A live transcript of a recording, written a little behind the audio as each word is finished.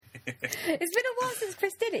It's been a while since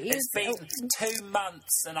Chris did it. It's been 2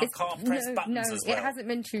 months and I can't press buttons as well. It hasn't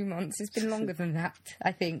been 2 months. It's been longer than that,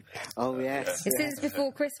 I think. Oh, yes. It's since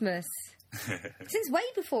before Christmas. Since way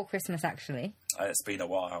before Christmas, actually. It's been a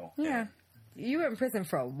while. Yeah. You were in prison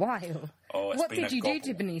for a while. Oh, what did you do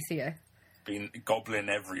to Benicio? Been gobbling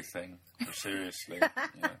everything. Seriously.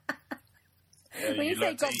 Yeah. Yeah, When you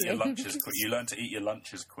say to eat your gobbling. lunches quick. You learn to eat your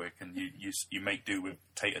lunches quick, and you make do with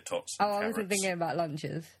tater tots. Oh, And I carrots. wasn't thinking about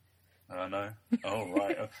lunches. No. Oh,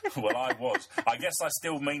 right. Well, I was. I guess I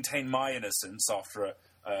still maintain my innocence after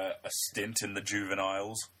a stint in the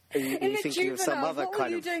juveniles. You In the thinking of some juveniles, other what were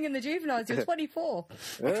kind you of... doing in the juveniles? You're 24.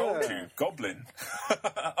 I told you, gobbling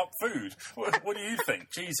up food. What do you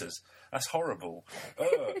think? Jesus, that's horrible.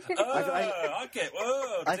 I get.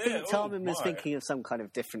 I think Tarman was thinking of some kind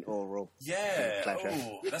of different oral. Yeah. pleasure.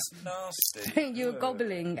 Oh, that's nasty. You were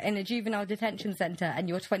gobbling in a juvenile detention centre and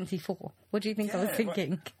you're 24. What do you think I was Yeah,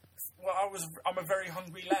 thinking? Well, I'm a very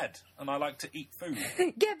hungry lad, and I like to eat food.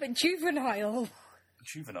 Yeah, but juvenile.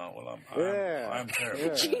 Juvenile. Well, Yeah. I'm terrible.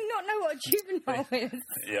 Yeah. Do you not know what a juvenile is?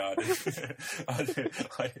 Yeah, I do.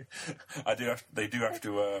 I do. They do have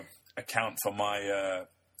to account for my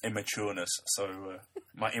immatureness. So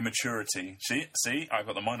my immaturity. See, I've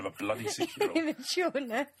got the mind of a bloody 6-year-old.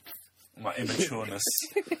 Immatureness. My immatureness,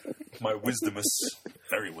 my wisdomous,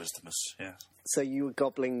 very wisdomous. Yeah. So you were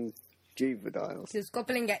gobbling juveniles. He was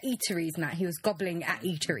gobbling at eateries, Matt. He was gobbling at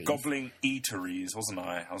eateries. Gobbling eateries, wasn't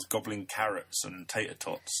I? I was gobbling carrots and tater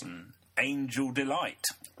tots and Angel Delight.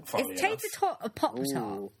 Is tater tot a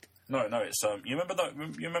Pop-Tart? No, it's you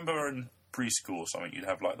remember in preschool or something you'd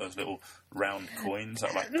have like those little round coins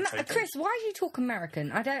that like potatoes? Chris, why do you talk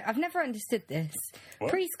American? I've never understood this.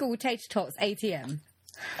 What? Preschool tater tots, ATM.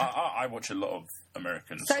 I watch a lot of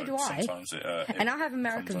Americans. So do I. Sometimes And I have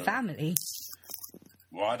American comes family.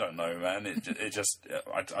 Well, I don't know, man. It just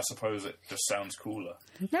I suppose it just sounds cooler.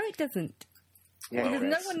 No, it doesn't. Yeah, Because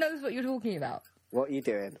Chris. no one knows what you're talking about. What are you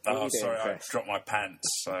doing? What are Oh, you doing, sorry, I Chris? dropped my pants.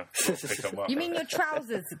 So I'll pick them up. You mean your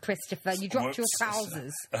trousers, Christopher? You dropped your Whoops.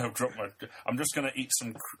 trousers. I'm just going to eat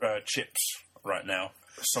some chips right now.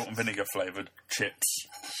 Salt and vinegar flavoured chips.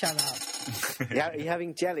 Shut up. You're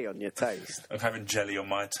having jelly on your toast. I'm having jelly on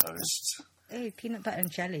my toast. Ew, peanut butter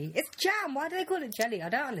and jelly. It's jam. Why do they call it jelly? I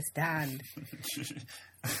don't understand.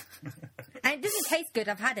 And it doesn't taste good.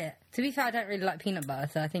 I've had it. To be fair, I don't really like peanut butter,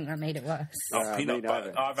 so I think that made it worse. Oh, me peanut butter.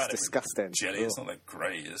 neither. I've had It's it disgusting. with jelly. It's not that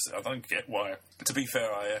great. I don't get why. To be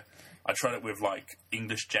fair, I tried it with like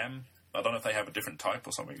English jam. I don't know if they have a different type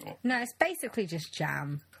or something. Or No, it's basically just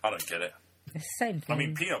jam. I don't get it. It's the same thing. I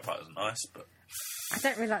mean, peanut butter's nice, but I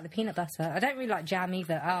don't really like the peanut butter. I don't really like jam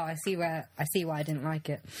either. Oh, I see why I didn't like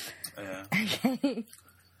it. yeah. Okay.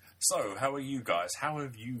 So, how are you guys? How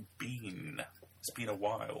have you been? It's been a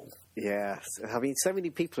while. Yes. I mean, so many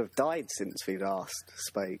people have died since we last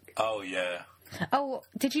spoke. Oh yeah. Oh,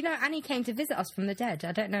 did you know Annie came to visit us from the dead?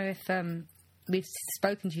 I don't know if we've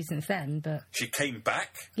spoken to you since then, but She came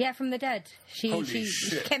back. yeah, from the dead. Holy She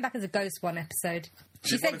shit. came back as a ghost one episode.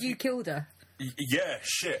 She Did one said of you you- killed her. Yeah,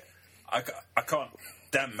 shit. I can't.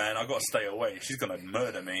 Damn, man, I got to stay away. She's gonna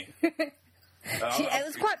murder me. It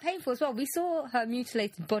was quite painful as well. We saw her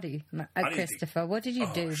mutilated body, need to- Christopher. What did you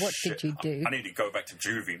do? What shit. did you do? I need to go back to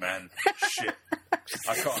juvie, man. Shit.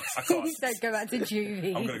 I can't. Please don't go back to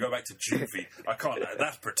juvie. I'm going to go back to juvie. I can't.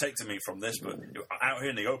 That's protecting me from this, but out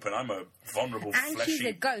here in the open, I'm a vulnerable, And fleshy... she's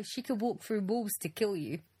a ghost. She could walk through walls to kill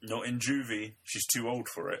you. Not in juvie. She's too old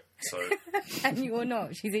for it, so... And you're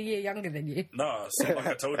not. She's a year younger than you. No, so like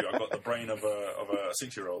I told you, I've got the brain of a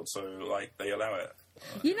 6-year-old, so, like, they allow it.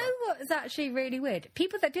 You know what is actually really weird?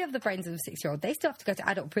 People that do have the brains of a 6-year-old, they still have to go to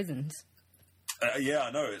adult prisons. Yeah,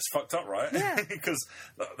 I know, it's fucked up, right? Yeah. Because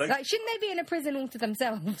Like, shouldn't they be in a prison all to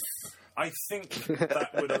themselves? I think that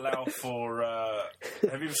would allow for...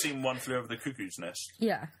 have you ever seen One Flew Over the Cuckoo's Nest?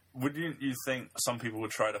 Yeah. Wouldn't you think some people would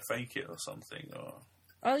try to fake it or something? Or...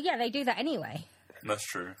 Oh, yeah, they do that anyway. That's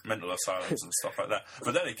true. Mental asylums and stuff like that.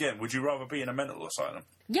 But then again, would you rather be in a mental asylum?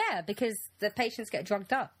 Yeah, because the patients get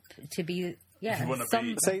drugged up to be... Yeah, You wanna some...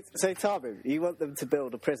 be- So Tarbu, you want them to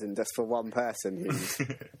build a prison just for one person who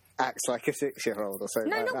acts like a 6-year-old or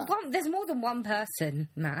something No, like not that? one. There's more than one person,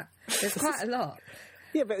 Matt. There's quite a lot.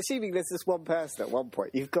 Yeah, but assuming there's just one person at one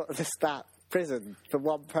point, you've got to start prison for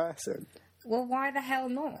one person. Well, why the hell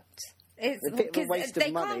not? It's A bit of a because waste they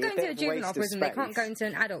of money, can't go a into bit a of a juvenile waste of prison. They can't space. go into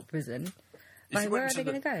an adult prison. If Like, you where went are they to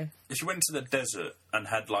going to go? If you went to the desert and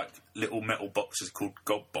had, like, little metal boxes called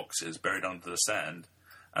gob boxes buried under the sand,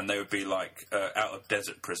 and they would be, like, out of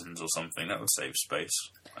desert prisons or something, that would save space.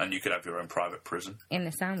 And you could have your own private prison. In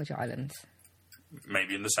the Sandwich Islands.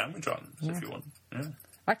 Maybe in the Sandwich Islands, if you want. Yeah.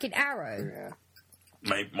 Like in Arrow. Yeah.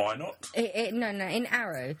 Maybe, why not? No. In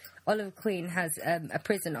Arrow, Oliver Queen has a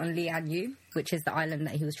prison on Lian Yu, which is the island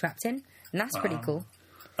that he was trapped in, and that's pretty cool.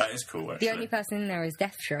 That is cool, actually. The only person in there is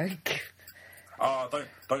Deathstroke. Oh,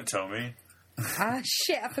 don't tell me. Ah,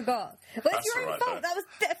 shit, I forgot. Well, it's your own fault. That was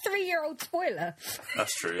a 3-year-old spoiler.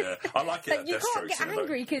 That's true, yeah. I like it. You can't get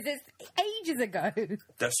angry because it's ages ago.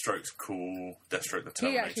 Deathstroke's cool. Deathstroke the Terminator.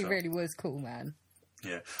 He actually really was cool, man.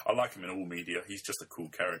 Yeah, I like him in all media. He's just a cool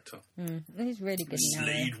character. He's really good.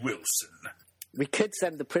 Slade Wilson. We could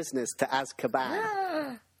send the prisoners to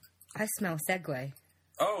Azkaban. I smell Segway.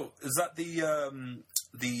 Oh, is that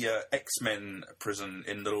the X-Men prison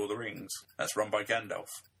in The Lord of the Rings? That's run by Gandalf.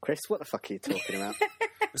 Chris, what the fuck are you talking about?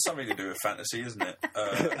 It's something to do with fantasy, isn't it?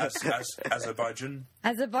 Azerbaijan?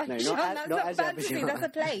 Azerbaijan? No, that's not fantasy, that's a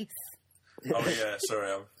place. Oh, yeah,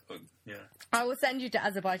 sorry. Yeah. I will send you to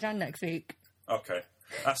Azerbaijan next week. Okay,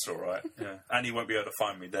 that's all right. Yeah, and he won't be able to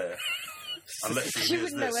find me there unless he She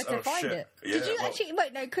wouldn't know where to find it. Yeah, did you actually?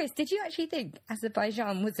 Wait, no, Chris. Did you actually think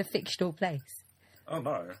Azerbaijan was a fictional place? Oh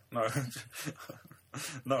no,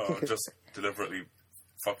 no! I'm just deliberately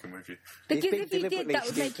fucking with you. Because if you did, that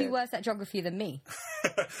would make you worse at geography than me.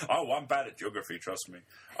 Oh, I'm bad at geography. Trust me,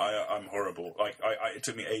 I'm horrible. Like, it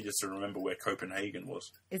took me ages to remember where Copenhagen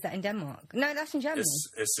was. Is that in Denmark? No, that's in Germany.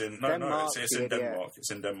 It's in Denmark, it's in Denmark.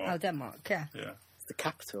 It's in Denmark. Oh, Denmark. Yeah. Yeah. It's the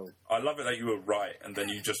capital. I love it that you were right and then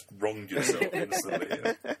you just wronged yourself instantly.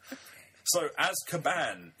 Yeah. So,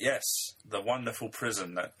 Azkaban, yes, the wonderful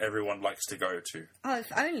prison that everyone likes to go to. Oh,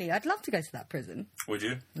 if only. I'd love to go to that prison. Would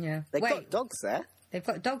you? Yeah. They've got dogs there. They've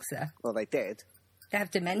got dogs there. Well, they did. They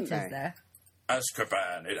have Dementors there.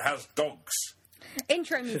 Azkaban, it has dogs.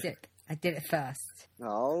 Intro music. I did it first.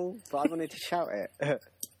 Oh, but I wanted to shout it.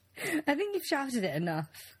 I think you've shouted it enough.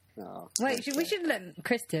 Oh, Wait, we should let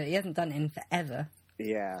Chris do it. He hasn't done it in forever.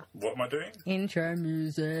 yeah. What am I doing? Intro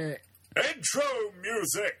music. Intro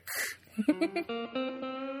music! Welcome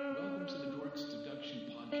to the Dorks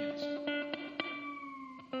Deduction Podcast,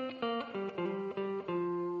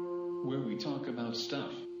 where we talk about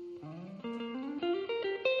stuff.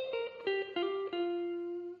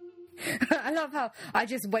 I love how I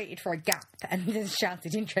just waited for a gap and just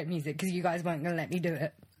shouted intro music because you guys weren't going to let me do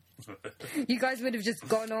it. You guys would have just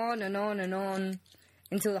gone on and on and on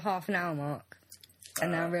until the half an hour mark.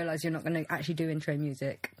 And now I realise you're not going to actually do intro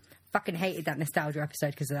music. Fucking hated that nostalgia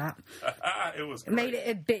episode because of that. It was great. Made it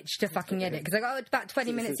a bitch to fucking edit because I got about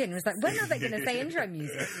 20 minutes in and was like, when are they going to say intro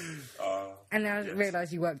music? And then I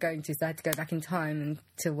realised you weren't going to, so I had to go back in time and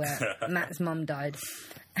to where Matt's mum died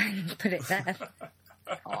and put it there.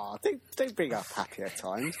 Oh, don't bring up happier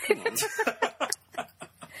times. Come on.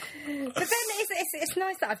 But then it's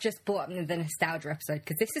nice that I've just brought up the nostalgia episode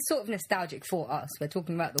because this is sort of nostalgic for us. We're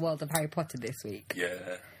talking about the world of Harry Potter this week.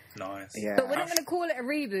 Yeah, nice. Yeah. But we're not going to call it a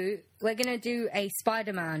reboot. We're going to do a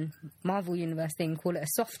Spider-Man Marvel Universe thing, call it a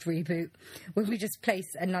soft reboot, where we just place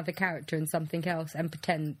another character in something else and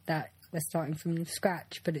pretend that we're starting from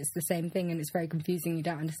scratch, but it's the same thing and it's very confusing. You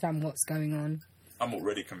don't understand what's going on. I'm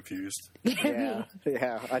already confused. Yeah,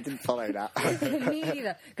 I didn't follow that. Me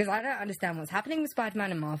either, because I don't understand what's happening with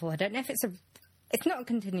Spider-Man and Marvel. I don't know if it's not a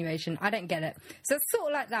continuation. I don't get it. So it's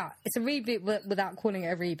sort of like that. It's a reboot without calling it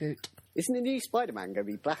a reboot. Isn't the new Spider-Man going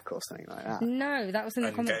to be black or something like that? No, that was in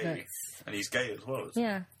the comic gay. books. And he's gay as well.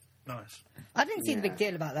 Yeah. Nice. I didn't see the big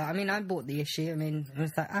deal about that. I mean, I bought the issue. I mean, it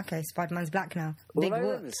was like, okay, Spider-Man's black now. Well, I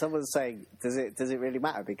remember someone saying, does it really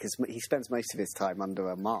matter? Because he spends most of his time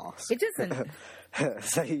under a mask. It doesn't.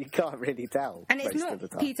 So you can't really tell. And it's most not of the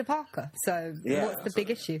time. Peter Parker, so what's the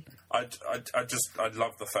big issue? I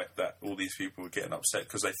love the fact that all these people were getting upset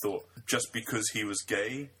because they thought just because he was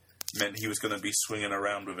gay meant he was going to be swinging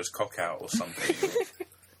around with his cock out or something.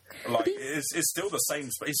 Like, it's still the same.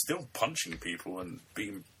 He's still punching people and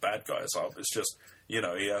beating bad guys up. It's just, he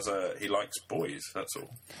likes boys. That's all.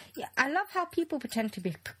 Yeah, I love how people pretend to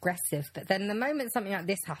be progressive, but then the moment something like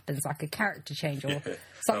this happens, like a character change or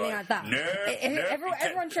something like that,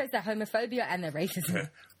 everyone shows their homophobia and their racism.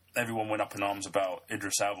 Everyone went up in arms about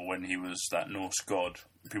Idris Elba when he was that Norse god.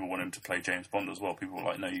 People want him to play James Bond as well. People were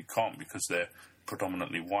like, no, you can't because they're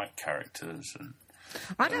predominantly white characters. And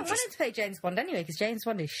I don't want him to play James Bond anyway, because James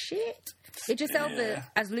Bond is shit. Idris Elba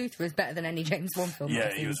as Luther is better than any James Bond film.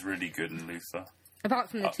 Yeah, he was really good in Luther. Apart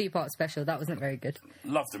from the two-part special, that wasn't very good.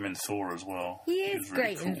 Loved him in Thor as well. He is really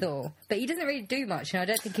great in Thor, but he doesn't really do much, and I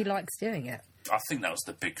don't think he likes doing it. I think that was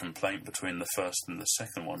the big complaint between the first and the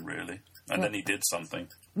second one, really. And then he did something.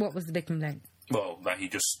 What was the big complaint? Well, that he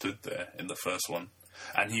just stood there in the first one.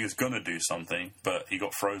 And he was going to do something, but he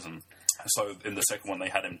got frozen. So in the second one, they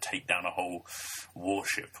had him take down a whole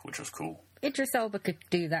warship, which was cool. Idris Elba could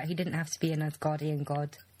do that. He didn't have to be an Asgardian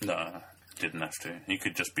god. No. didn't have to. He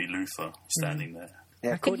could just be Luther standing there.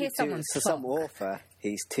 Yeah, I can according hear to someone's some clock. author,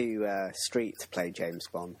 he's too street to play James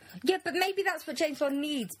Bond. Yeah, but maybe that's what James Bond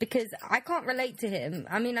needs, because I can't relate to him.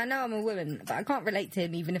 I mean, I know I'm a woman, but I can't relate to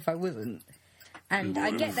him even if I wasn't. And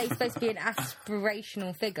I get that he's supposed to be an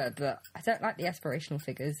aspirational figure, but I don't like the aspirational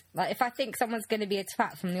figures. Like, if I think someone's going to be a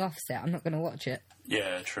twat from the offset, I'm not going to watch it.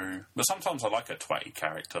 Yeah, true. But sometimes I like a twatty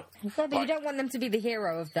character. Yeah, but you don't want them to be the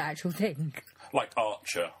hero of the actual thing. Like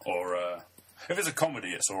Archer, or if it's a comedy,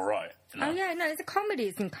 it's all right. You know? Oh, yeah, no, it's a comedy.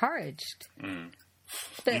 It's encouraged.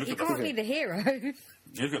 But Look you at the- can't be the hero.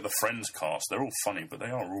 You look at the Friends cast; they're all funny, but they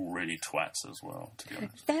are all really twats as well. To be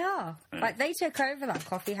honest, They are. Like, they took over that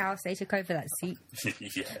coffee house. They took over that seat.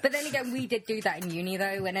 yeah. But then again, we did do that in uni,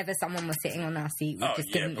 though. Whenever someone was sitting on our seat, we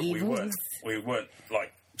just give them but evils. we weren't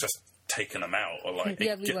like just taking them out or like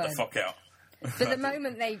Yeah, we get the weren't. fuck out. But the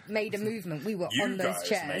moment they made a movement, we were You on those guys,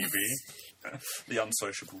 chairs. maybe the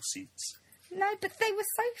unsociable seats. No, but they were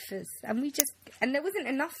sofas, and there wasn't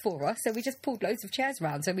enough for us, so we just pulled loads of chairs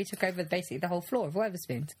around. So we took over basically the whole floor of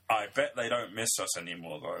Wetherspoons. I bet they don't miss us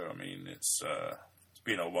anymore, though. I mean, it's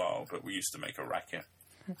been a while, but we used to make a racket.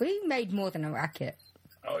 We made more than a racket.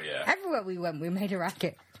 Oh yeah. Everywhere we went, we made a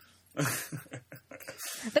racket.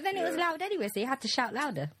 But then it was loud anyway, so you had to shout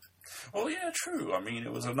louder. Well, yeah, true. I mean,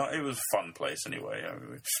 it was a fun place anyway.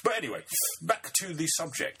 But anyway, back to the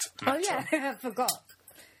subject matter. Oh yeah, I forgot.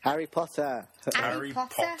 Harry Potter. Harry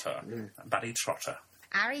Potter? Potter. Barry Trotter.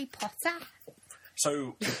 Harry Potter.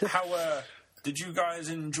 So, how did you guys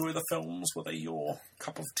enjoy the films? Were they your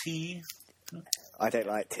cup of tea? I don't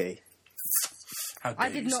like tea. How I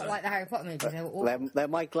dare did you, not sir? like the Harry Potter movies. They were all... They're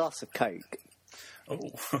my glass of Coke. Oh,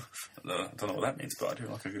 I don't know what that means, but I do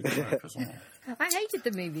like a good joke as well. I hated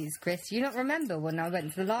the movies, Chris. You not remember when I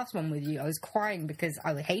went to the last one with you? I was crying because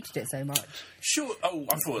I hated it so much. Sure. Oh,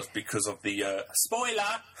 I thought it was because of the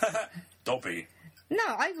spoiler. Dobby. No,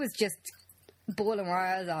 I was just bawling my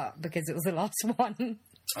eyes out because it was the last one.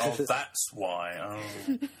 Oh, that's why.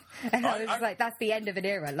 Oh. And I was like, that's the end of an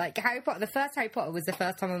era. Like, Harry Potter, the first Harry Potter was the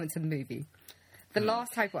first time I went to the movie. The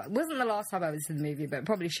last Harry Potter wasn't the last time I went to the movie, but it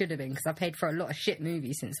probably should have been because I paid for a lot of shit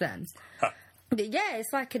movies since then. But yeah,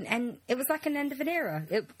 it's like an end. It was like an end of an era.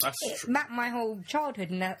 It true. mapped my whole childhood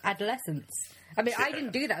and adolescence. I mean, I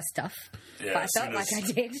didn't do that stuff, Yeah, but I as felt soon like as-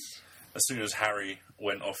 I did. As soon as Harry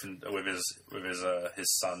went off with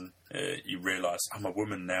his son, you realise I'm a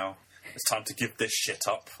woman now. It's time to give this shit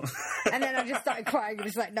up. And then I just started crying and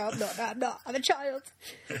was like, no, I'm not. I'm a child.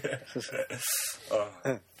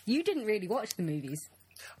 You didn't really watch the movies.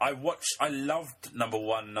 I loved number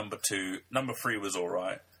 1, number 2, number 3 was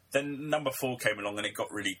alright. Then number 4 came along and it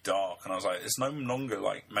got really dark, and I was like, it's no longer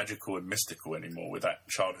like magical and mystical anymore with that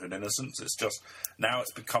childhood innocence. It's just, now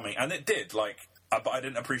it's becoming, and it did, like, but I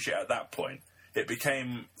didn't appreciate it at that point. It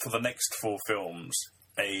became, for the next 4 films,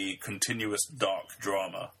 a continuous dark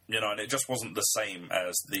drama, and it just wasn't the same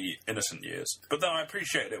as the innocent years. But then I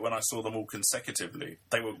appreciated it when I saw them all consecutively.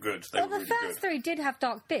 They were good. They Well, were the really first good. 3 did have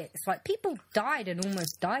dark bits. Like, people died and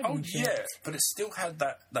almost died. Oh and shit. yeah, but it still had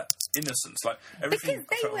that innocence. Like everything Because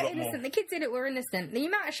they felt were a lot innocent. more. The kids in it were innocent. The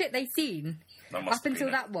amount of shit they've seen That must up have until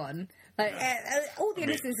been that one, like all the I mean-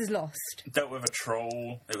 innocence is lost. Dealt with a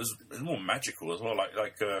troll. It was more magical as well. Like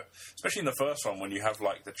especially in the first one when you have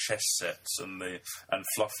like the chess sets and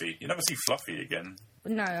Fluffy. You never see Fluffy again.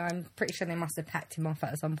 No, I'm pretty sure they must have packed him off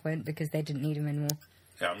at some point because they didn't need him anymore.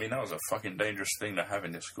 Yeah, I mean that was a fucking dangerous thing to have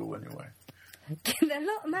in your school anyway. The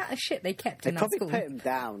lot amount of shit they kept They in that probably school. put him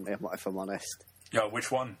down, if I'm honest. Yeah,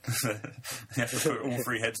 which one? You have to put all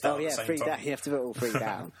 3 heads down Oh, yeah, at the 3 same down. time. You have to put all 3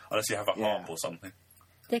 down. Unless you have a Yeah. harp or something.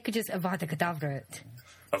 They could just Avada Kedavra it.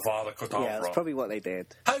 Avada Kedavra. Yeah, that's probably what they did.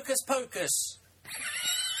 Hocus Pocus.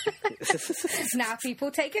 Now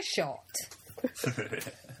people take a shot.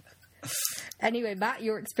 Anyway, Matt,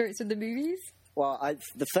 your experience with the movies? Well,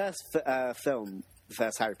 the first film, the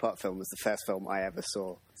first Harry Potter film, was the first film I ever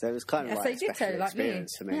saw. So it was kind of Yes, like they a did special so, like me.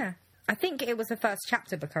 experience for me. Yeah. I think it was the first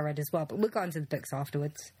chapter book I read as well, but we'll go into the books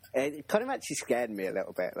afterwards. It kind of actually scared me a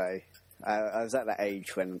little bit, though. I was at that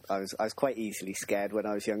age when I was quite easily scared when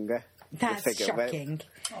I was younger. That's The figure, shocking.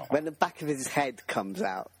 When the back of his head comes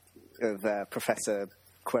out of Professor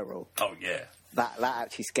Quirrell, Oh yeah. that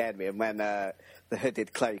actually scared me. And when the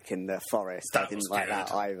hooded cloak in the forest, That I didn't was like good.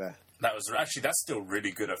 that either. That was actually that's still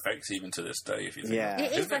really good effects even to this day if you think. Yeah. about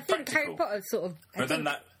It is. Isn't I it think Harry practical? Potter sort of... But then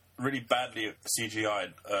that really badly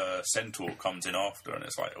CGI'd centaur comes in after, and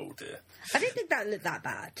it's like, oh dear. I don't think that looked that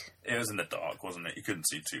bad. It was in the dark, wasn't it? You couldn't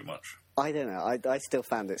see too much. I don't know. I still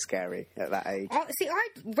found it scary at that age. See, I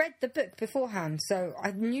read the book beforehand, so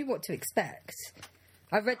I knew what to expect.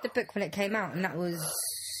 I read the book when it came out, and that was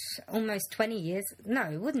almost 20 years. No,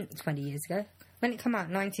 it wasn't 20 years ago. When it came out,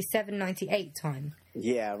 97, 98 time.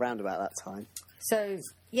 Yeah, around about that time. So,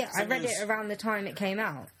 yeah, I read it around the time it came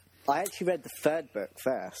out. I actually read the third book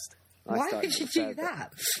first. Why would you do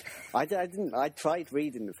that? I didn't. I tried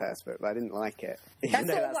reading the first book, but I didn't like it. That's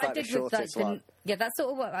sort of what I did with that's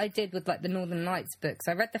sort of what I did with like the Northern Lights books.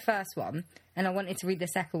 I read the first one, and I wanted to read the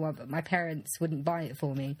second one, but my parents wouldn't buy it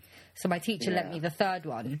for me. So my teacher lent me the third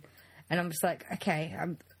one, and I'm just like, okay, I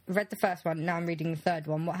read the first one, now I'm reading the third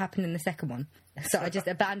one. What happened in the second one? So I just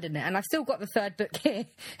abandoned it, and I've still got the third book here.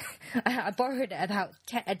 I borrowed it about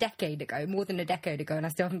a decade ago, more than a decade ago, and I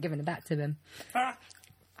still haven't given it back to him.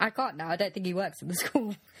 I can't now. I don't think he works at the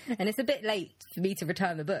school. And it's a bit late for me to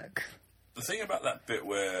return the book. The thing about that bit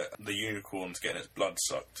where the unicorn's getting its blood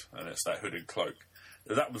sucked, and it's that hooded cloak,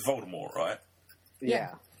 that was Voldemort, right?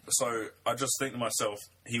 Yeah. So I just think to myself,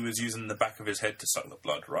 he was using the back of his head to suck the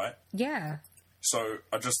blood, right? Yeah. So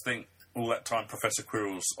I just think all that time Professor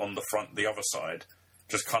Quirrell's on the front, the other side,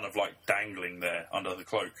 just kind of like dangling there under the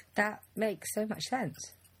cloak. That makes so much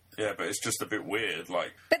sense. Yeah, but it's just a bit weird,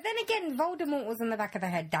 like... But then again, Voldemort was on the back of the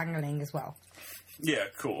head dangling as well. Yeah,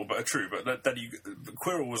 cool, but true. But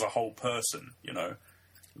Quirrell was a whole person, you know.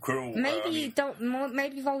 Quirrell... Maybe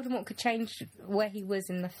maybe Voldemort could change where he was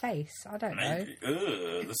in the face. I don't know.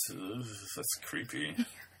 Ugh, that's creepy.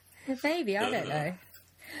 Maybe, I don't know.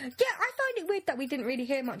 Yeah, I find it weird that we didn't really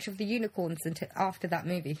hear much of the unicorns until after that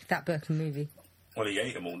book and movie. Well, he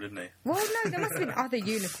ate them all, didn't he? Well, no, there must have been other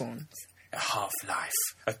unicorns. A half-life.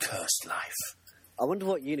 A cursed life. I wonder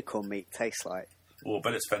what unicorn meat tastes like. Oh, I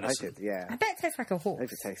bet it's venison. I did, yeah. I bet it tastes like a horse.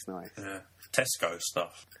 Maybe it tastes nice. Yeah. Tesco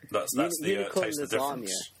stuff. That's the taste of the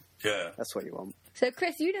difference. Yeah. That's what you want. So,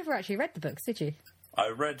 Chris, you never actually read the books, did you?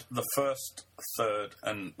 I read the first, third,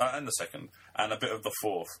 and the second, and a bit of the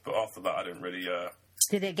fourth, but after that I didn't really...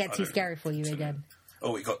 Did it get too scary for you again?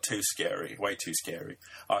 Oh, it got too scary, way too scary.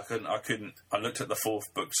 I couldn't. I looked at the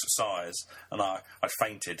fourth book's size, and I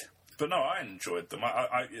fainted. But no, I enjoyed them.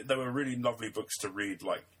 They were really lovely books to read,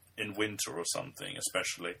 like in winter or something,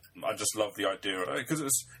 especially. I just love the idea because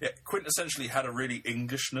it quintessentially had a really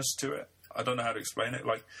Englishness to it. I don't know how to explain it.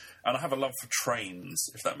 And I have a love for trains,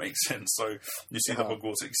 if that makes sense. So you see the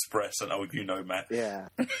Hogwarts Express, and Matt. Yeah,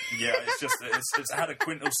 yeah. It's had a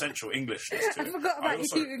quintessential Englishness to it. I forgot about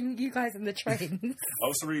you guys in the trains. I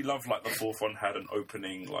also really love the fourth one had an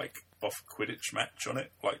opening off Quidditch match on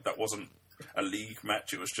it. That wasn't a league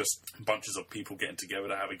match, it was just bunches of people getting together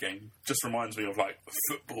to have a game. Just reminds me of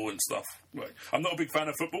football and stuff. I'm not a big fan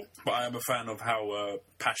of football, but I am a fan of how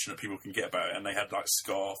passionate people can get about it, and they had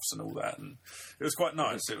scarves and all that, and it was quite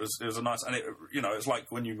nice. It was a nice, and it's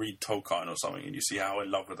like when you read Tolkien or something and you see how in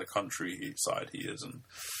love with the countryside he is, and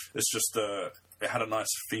it's just it had a nice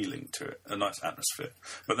feeling to it, a nice atmosphere.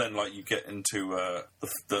 But then you get into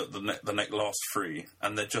the last three,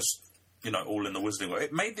 and they're just all in the Wizarding World.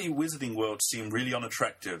 It made the Wizarding World seem really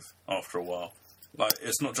unattractive after a while.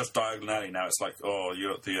 It's not just Diagon Alley now. It's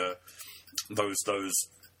you're at the those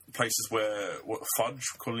places where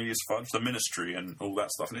Cornelius Fudge, the Ministry, and all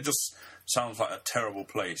that stuff. And it just sounds like a terrible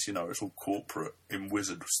place. It's all corporate in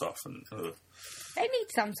wizard stuff. And they need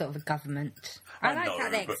some sort of a government. I like how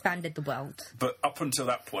they expanded the world. But up until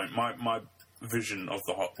that point, my vision of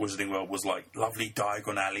the Wizarding World was lovely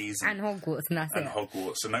Diagon Alleys and Hogwarts, and that's it. And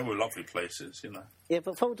Hogwarts, and they were lovely places, Yeah,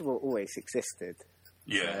 but Voldemort always existed.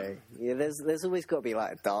 Yeah. So, there's always got to be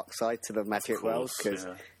a dark side to the magic world, because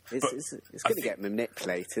it's going to get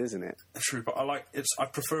manipulated, isn't it? True, but I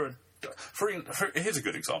prefer... here's a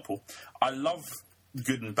good example. I love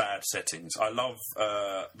good and bad settings. I love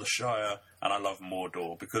the Shire and I love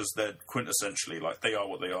Mordor because they're quintessentially they are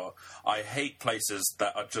what they are. I hate places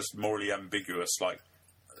that are just morally ambiguous,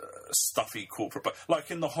 stuffy corporate. But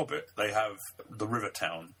in The Hobbit, they have the River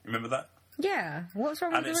Town. Remember that? Yeah. What's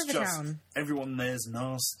wrong with the River Town? Everyone there's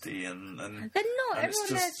nasty and they're not. Everyone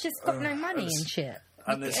there's just got no money and shit.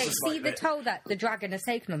 And it's just either told that the dragon has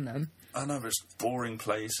taken on them. I know, but it's a boring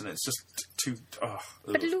place and it's just too...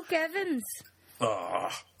 But Luke Evans...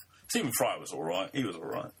 Stephen Fry was all right. He was all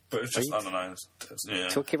right. But it's just, I don't know. Yeah.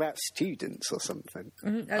 Talking about students or something.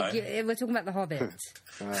 Mm-hmm. We're talking about the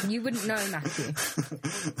Hobbits. You wouldn't know, Matthew.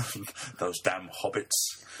 Those damn hobbits.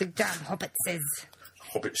 The damn hobbitses.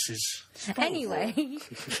 Hobbitses. Anyway,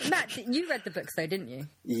 Matt, you read the books though, didn't you?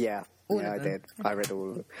 Yeah. I did. I read all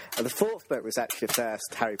of them. And the fourth book was actually the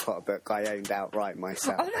first Harry Potter book I owned outright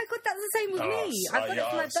myself. Oh my god, that's the same with me. I got it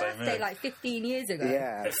for my birthday 15 years ago.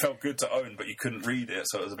 Yeah. It felt good to own, but you couldn't read it,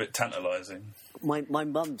 so it was a bit tantalising. My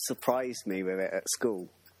mum surprised me with it at school,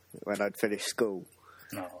 when I'd finished school.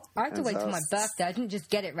 No. I had to wait till my birthday. I didn't just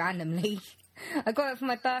get it randomly. I got it for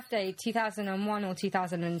my birthday, 2001 or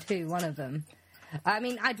 2002, one of them. I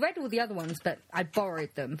mean, I'd read all the other ones, but I'd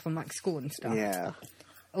borrowed them from, like, school and stuff. Yeah.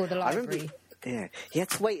 Or the library. Yeah. You had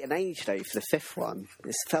to wait an age, though, for the fifth one.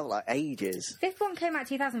 It felt like ages. Fifth one came out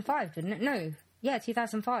 2005, didn't it? No. Yeah,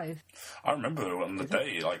 2005. I remember on the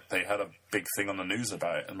day, like, they had a big thing on the news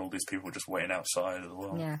about it, and all these people just waiting outside as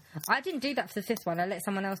well. Yeah. I didn't do that for the fifth one. I let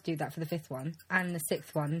someone else do that for the fifth one and the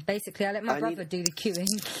sixth one. Basically, I let my brother do the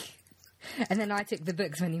queuing. And then I took the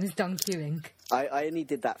books when he was done queuing. I only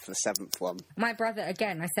did that for the seventh one. My brother,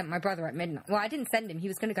 again, I sent my brother at midnight. Well, I didn't send him. He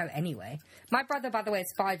was going to go anyway. My brother, by the way,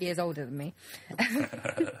 is 5 years older than me.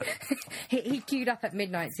 he queued up at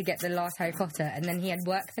midnight to get the last Harry Potter, and then he had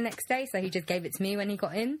work the next day, so he just gave it to me when he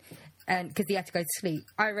got in, and because he had to go to sleep.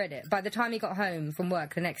 I read it. By the time he got home from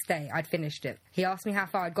work the next day, I'd finished it. He asked me how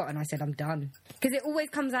far I'd got, and I said, I'm done. Because it always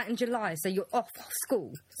comes out in July, so you're off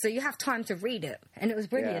school. So you have time to read it. And it was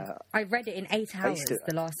brilliant. Yeah. I read it in 8 hours,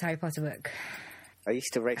 the last Harry Potter book. I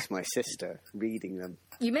used to race my sister reading them.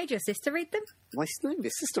 You made your sister read them? My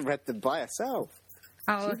sister read them by herself.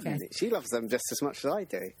 Oh, okay. She loves them just as much as I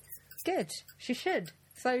do. Good. She should.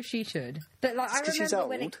 So she should. But, like, I remember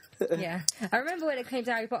when it... Yeah. I remember when it came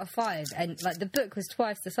to Harry Potter 5, and, like, the book was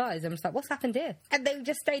twice the size. I was like, what's happened here? And they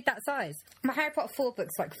just stayed that size. My Harry Potter 4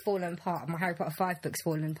 book's, like, fallen apart. My Harry Potter 5 book's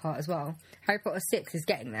fallen apart as well. Harry Potter 6 is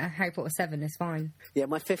getting there. Harry Potter 7 is fine. Yeah,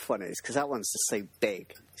 my fifth one is, because that one's just so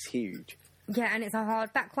big. It's huge. Yeah, and it's a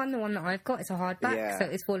hardback one, the one that I've got. It's a hardback, so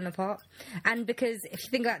it's falling apart. And because if you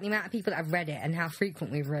think about the amount of people that have read it and how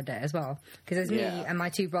frequent we've read it as well, because there's me and my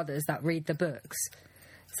two brothers that read the books.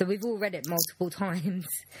 So we've all read it multiple times.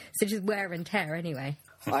 So just wear and tear anyway.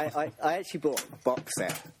 I actually bought a box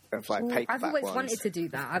set of, like, paperback I've always ones. wanted to do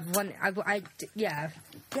that.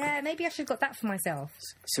 Yeah, maybe I should have got that for myself.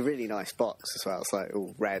 It's a really nice box as well. It's, like,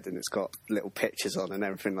 all red and it's got little pictures on and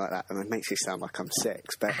everything like that. And it makes me sound like I'm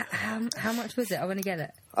 6. But how much was it? I want to get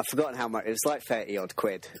it. I've forgotten how much. It was like 30-odd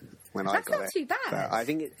quid when I got it. That's not too bad. But I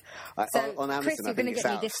think So, on Amazon, Chris, I you're think going to it's get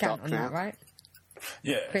me a out of discount stock on now. that, right?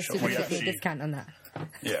 Yeah, Chris, sure. you're going to get me a discount on that.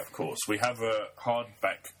 Yeah, of course. We have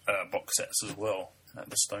hardback box sets as well at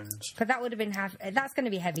the Stones. But that would have been that's going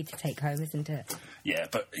to be heavy to take home, isn't it? Yeah,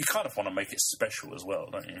 but you kind of want to make it special as well,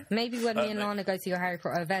 don't you? Maybe when me and Lana go to your Harry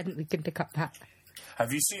Potter event, we can pick up that.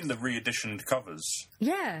 Have you seen the reeditioned covers?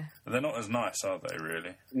 Yeah. They're not as nice, are they,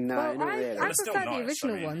 really? No, Well, not really. I They're still prefer the nice,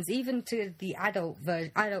 original I mean. ones, even to the adult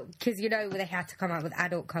version. Because, you know, they had to come out with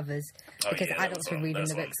adult covers because adults were reading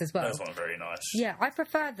the books as well. Those ones are very nice. Yeah, I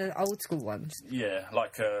prefer the old school ones. Yeah,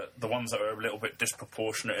 like the ones that are a little bit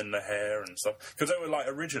disproportionate in the hair and stuff. Because they were like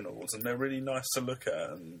originals and they're really nice to look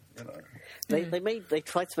at and, you know. They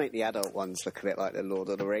tried to make the adult ones look a bit like the Lord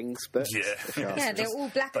of the Rings books. Yeah. Yeah, they're all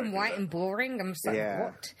black don't and do white that. and boring. I'm just like, Yeah.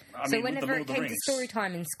 what? I So mean, with the whenever Lord it of the came to Rings- story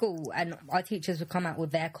time in school and our teachers would come out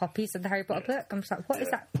with their copies of the Harry Potter book, I'm just like, what is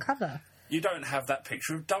that cover? You don't have that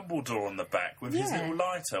picture of Dumbledore on the back with his Yeah. little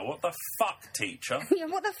lighter. What the fuck, teacher? Yeah,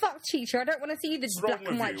 what the fuck, teacher? I don't want to see the What's black wrong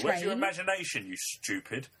and with white you? Where's your train. imagination, you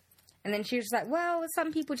stupid? And then she was just like, well,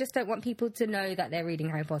 some people just don't want people to know that they're reading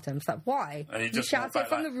Harry Potter. I'm just like, why? And You just shout walked it back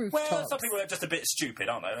from like, the rooftops. Well, some people are just a bit stupid,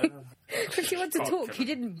 aren't they? Because you want to Can't talk, kill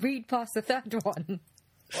you them. didn't read past the third one.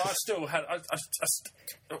 Well, I still had...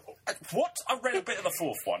 what? I read a bit of the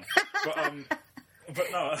fourth one. But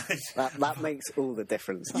no... That makes all the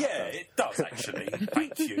difference. yeah, it does, actually.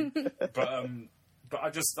 Thank you. But I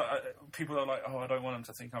just... people are like, oh, I don't want them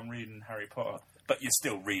to think I'm reading Harry Potter. But you're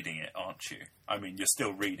still reading it, aren't you? I mean, you're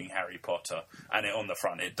still reading Harry Potter. And on the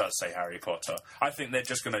front, it does say Harry Potter. I think they're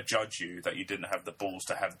just going to judge you that you didn't have the balls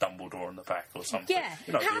to have Dumbledore on the back or something. Yeah,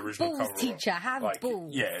 You know, the have original balls, cover. teacher, have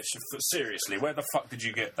balls. Yeah, seriously, where the fuck did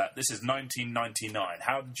you get that? This is 1999.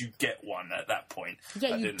 How did you get one at that point? Yeah,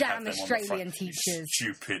 that you didn't damn have them on the Australian front? You teachers.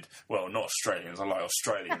 stupid... Well, not Australians. I like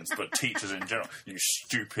Australians, but teachers in general. You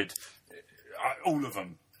stupid... all of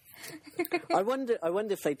them. I wonder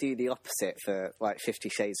if they do the opposite for, like, 50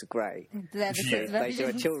 Shades of Grey. They're the kids' They do a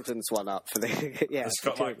versions. children's one up for the... Yeah, It's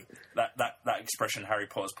got like that expression Harry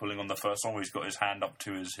Potter's pulling on the first one where he's got his hand up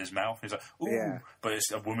to his mouth. He's like, ooh. Yeah. But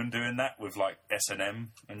it's a woman doing that with like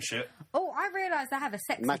S&M and shit. Oh, I realised I have a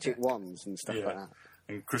sexy magic book. wands and stuff like that.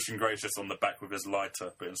 And Christian Grey's just on the back with his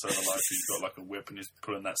lighter, but instead of a lighter, he's got like a whip and he's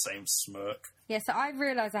pulling that same smirk. Yeah, so I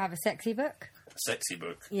realised I have a sexy book. Sexy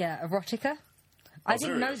book. Yeah, erotica. I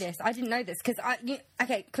didn't know serious? this. I didn't know this because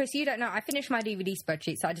okay, Chris, you don't know. I finished my DVD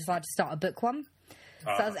spreadsheet, so I decided to start a book one. So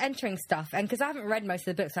I was entering stuff, and because I haven't read most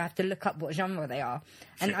of the books, I have to look up what genre they are.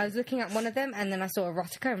 And I was looking at one of them, and then I saw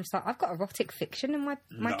erotica, and I was like, I've got erotic fiction in my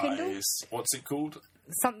Kindle. What's it called?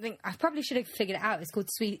 something. I probably should have figured it out. It's called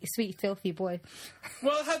Sweet Filthy Boy.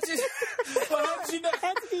 Well, how did you know?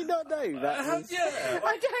 How did you not know that? Yeah.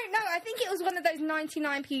 I don't know. I think it was one of those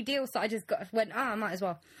 99p deals that I just went, I might as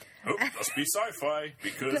well. Oh, must be sci-fi,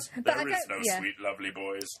 because But there I is no don't- yeah. sweet, lovely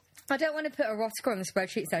boys. I don't want to put erotica on the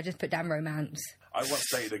spreadsheet, so I just put down romance. I once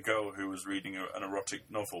dated a girl who was reading an erotic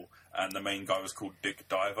novel, and the main guy was called Dick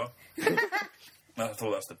Diver. I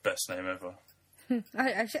thought that's the best name ever.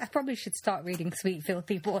 I probably should start reading Sweet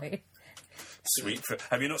Filthy Boy.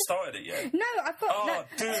 Have you not started it yet? No, I've got... Oh, no,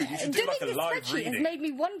 dude, you should do doing like a this live spreadsheet reading. has made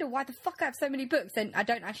me wonder why the fuck I have so many books and I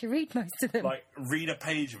don't actually read most of them. Like, read a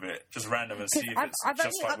page of it, just random, and see if I've it's only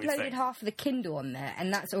just like we uploaded think. half of the Kindle on there,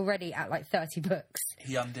 and that's already at like 30 books.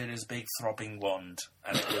 He undid his big throbbing wand,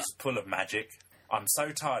 and it was full of magic. I'm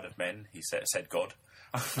so tired of men, he said God.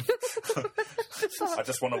 I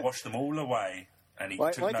just want to wash them all away. And he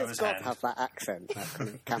Why took does Noah's God hand. have that accent, that kind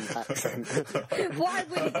of camp accent? Why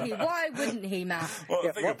wouldn't he? Why wouldn't he, Matt? Well,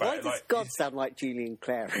 Yeah, think why about it. does Like, God sound like Julian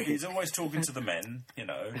Clary? he's always talking to the men, you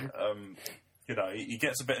know. He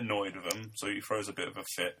gets a bit annoyed with them, so he throws a bit of a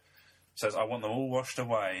fit. Says, I want them all washed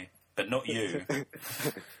away, but not you.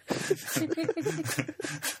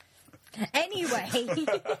 Anyway.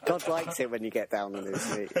 God likes it when you get down on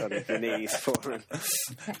your knees for him.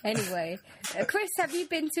 Anyway. Chris, have you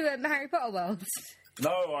been to Harry Potter World?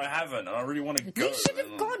 No, I haven't, and I really want to go. You should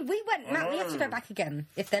have gone. We went. Matt, we have to go know. back again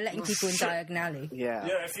if they're letting people in shit. Diagon Alley. Yeah.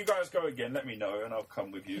 Yeah, if you guys go again, let me know, and I'll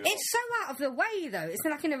come with you. It's so out of the way, though. It's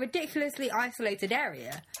like in a ridiculously isolated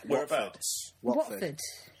area. Whereabouts? Watford.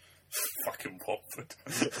 Fucking Watford.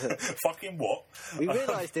 Fucking what? We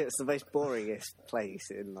realised it was the most boringest place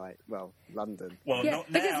in, London. Well, Yeah, not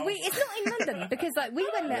because now. it's not in London. Because we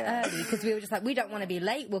went there early because we were just like, we don't want to be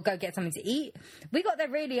late. We'll go get something to eat. We got there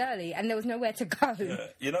really early and there was nowhere to go.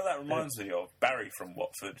 You know, that reminds me of Barry from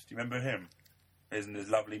Watford. Do you remember him? Isn't his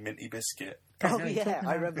lovely minty biscuit? Oh, yeah,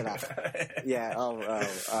 I remember that. Yeah,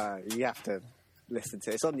 you have to listen to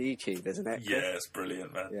it. It's on YouTube, isn't it? Yeah, it's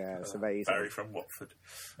brilliant, man. Yeah, it's amazing. Barry from Watford.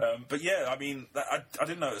 But yeah, I mean, I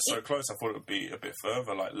didn't know it was so close. I thought it would be a bit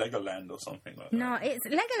further, like Legoland or something like that. No,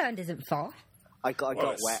 Legoland isn't far. I got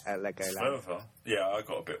Well, wet at it's Legoland. further. Yeah, I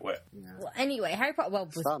got a bit wet. Well, anyway, Harry Potter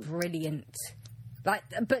World was Fun. brilliant. But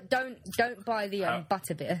don't buy the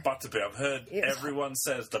butterbeer. Butterbeer. I've heard everyone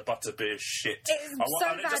says the butterbeer shit. It's And so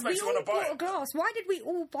it bad. just We makes you all want to buy bought a it. glass. Why did we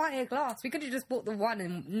all buy a glass? We could have just bought the one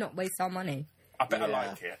and not waste our money. I bet I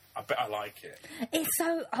Yeah. like it. It's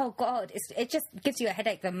so... Oh, God. It just gives you a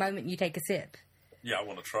headache the moment you take a sip. Yeah, I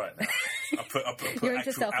want to try it now. I put You're into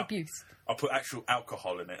actual self-abuse. I put actual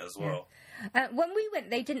alcohol in it as well. When we went,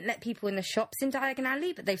 they didn't let people in the shops in Diagon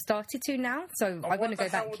Alley, but they've started to now, so I want to go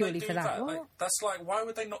back purely for that. Like, that's like, why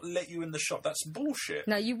would they not let you in the shop? That's bullshit.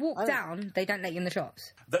 No, you walk down, they don't let you in the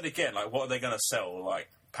shops. Then again, like, what are they going to sell? Like,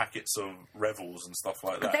 packets of Revels and stuff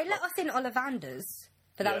like that? They let us in Ollivander's,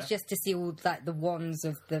 but that Yeah. was just to see all like the wands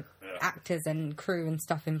of the actors and crew and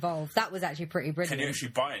stuff involved. That was actually pretty brilliant. Can you actually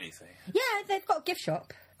buy anything? Yeah, they've got a gift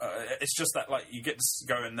shop. It's just that, like, you get to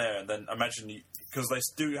go in there and then imagine because they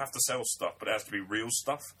do have to sell stuff, but it has to be real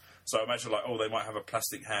stuff. So imagine, like, they might have a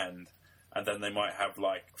plastic hand, and then they might have,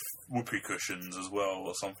 like, whoopee cushions as well,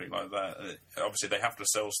 or something like that. Obviously, they have to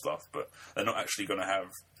sell stuff, but they're not actually going to have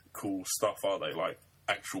cool stuff, are they? Like,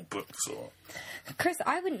 actual books or... Chris,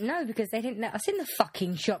 I wouldn't know because they didn't let us in the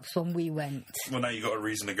fucking shops when we went. Well, now you've got a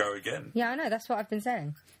reason to go again. Yeah, I know, that's what I've been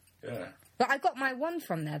saying. Yeah. But I got my wand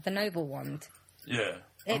from there, the Noble Wand. Yeah.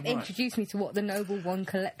 It introduced me to what the Noble Wand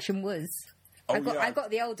collection was. I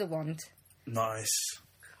got the older wand. Nice.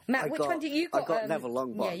 Matt, which one did you got? I got Neville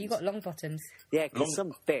Longbottoms. Yeah, you got Longbottoms. Yeah, because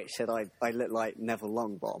some bitch said I look like Neville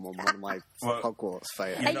Longbottom on one of my Hogwarts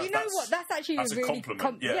photos. And you know what? That's actually that's a really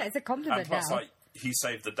compliment. yeah, it's a compliment and plus, now. like, he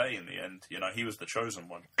saved the day in the end. You know, he was the chosen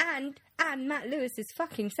one. And Matt Lewis is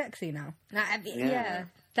fucking sexy now. That picture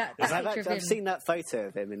of him. I've seen that photo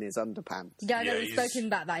of him in his underpants. Yeah, I know Yeah, we've spoken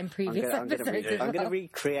about that in previous I'm episodes. going to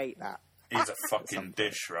recreate that. He's a fucking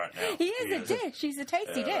dish right now. He is a dish. He's a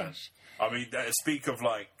tasty dish. I mean, speak of,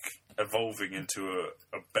 like, evolving into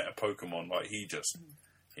a better Pokemon, like,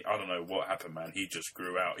 I don't know what happened, man. He just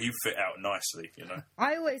grew out. He fit out nicely, you know.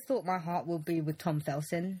 I always thought my heart would be with Tom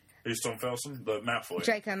Felton. Who's Tom Felton? The Malfoy?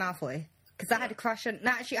 Draco Malfoy. Because I had a crush on...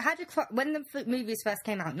 No, actually, I had a crush... When the movies first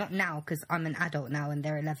came out, not now, because I'm an adult now and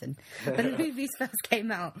they're 11. When the movies first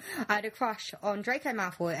came out, I had a crush on Draco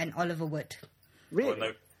Malfoy and Oliver Wood. Really?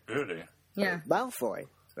 Well, no, really? Yeah. Malfoy?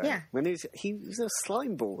 Though. Yeah. When he was a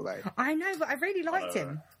slime ball, though. I know, but I really liked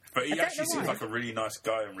him. But he I don't actually know seems why. like a really nice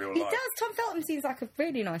guy in real He life. does. Tom Felton seems like a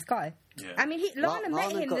really nice guy. Yeah. I mean, Lana met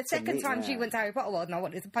Lana him got the to second meet, time she yeah. went to Harry Potter World, and I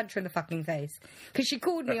wanted to punch her in the fucking face. Because she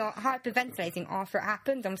called me hyperventilating after it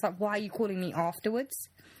happened. I was like, why are you calling me afterwards?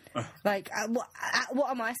 Like, what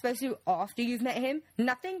am I supposed to do after you've met him?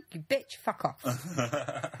 Nothing? You bitch, fuck off.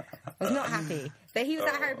 I was not happy. But he was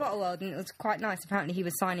at Harry Potter World, and it was quite nice. Apparently he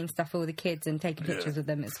was signing stuff for all the kids and taking pictures with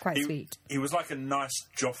them. It's quite sweet. He was like a nice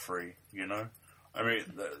Joffrey, you know? I mean,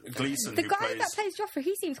 Gleason, The who guy that plays Joffrey,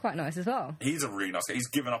 he seems quite nice as well. He's a really nice guy. He's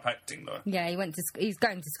given up acting, though. Yeah, he's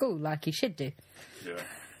going to school like he should do. Yeah.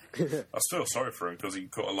 I feel sorry for him because he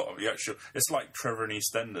got a lot of... it's like Trevor and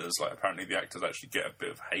EastEnders. Like, apparently the actors actually get a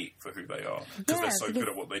bit of hate for who they are because they're so good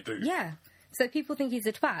at what they do. Yeah. So people think he's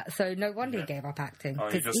a twat, so no wonder he gave up acting. Oh,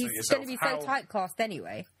 Because he's going to be so typecast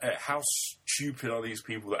anyway. How stupid are these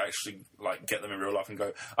people that actually like get them in real life and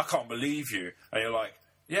go, I can't believe you. And you're like,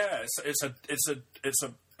 yeah, it's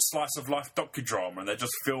a slice of life docudrama and they're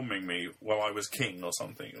just filming me while I was king or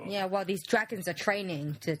something. Or, Yeah, while these dragons are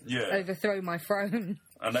training to overthrow my throne.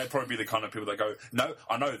 And they'd probably be the kind of people that go, no,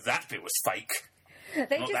 I know that bit was fake.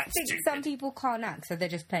 They just think some people can't act, so they're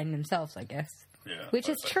just playing themselves, I guess. Yeah, Which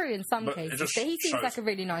is true in some cases, but he seems like a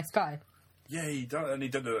really nice guy. Yeah, he does, and he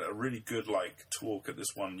did a really good talk at this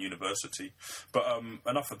one university. But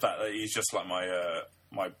enough of that. He's just like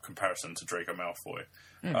my comparison to Draco Malfoy.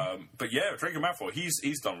 But yeah, Draco Malfoy,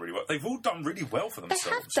 he's done really well. They've all done really well for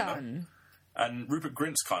themselves. They have done. You know? And Rupert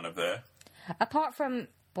Grint's kind of there. Apart from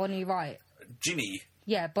Bonnie Wright. Ginny.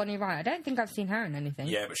 Yeah, Bonnie Wright. I don't think I've seen her in anything.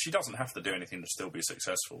 Yeah, but she doesn't have to do anything to still be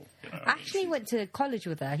successful. You know? Ashley went to college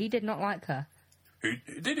with her. He did not like her. Who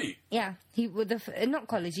did he? Yeah, he with not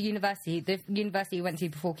college, university. The university he went to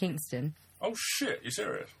before Kingston. Oh shit! You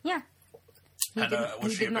serious? Yeah, he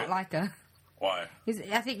did not like her. Why?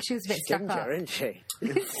 I think she was a bit stuck up. Ginger, isn't she?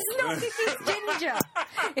 It's not because she's ginger.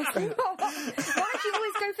 It's not. Why do you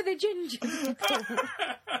always go for the ginger people?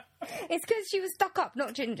 It's because she was stuck up,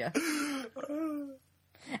 not ginger.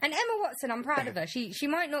 And Emma Watson, I'm proud of her. She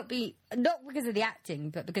might not be, not because of the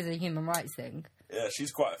acting, but because of the human rights thing. Yeah,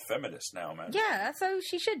 she's quite a feminist now, man. Yeah, so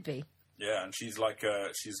she should be. Yeah, and she's like.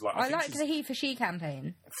 I liked the He for She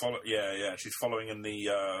campaign. She's following in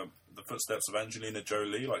the footsteps of Angelina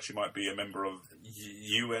Jolie. Like she might be a member of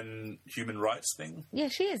UN human rights thing. Yeah,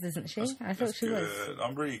 she is, isn't she? I thought she was.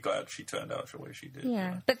 I'm really glad she turned out the way she did. Yeah,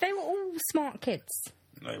 you know? but they were all smart kids.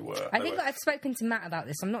 They were. I think I've spoken to Matt about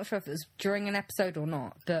this. I'm not sure if it was during an episode or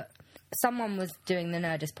not, but someone was doing the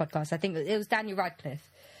Nerdist podcast. I think it was Daniel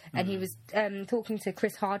Radcliffe, and he was talking to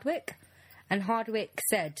Chris Hardwick, and Hardwick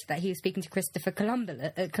said that he was speaking to Christopher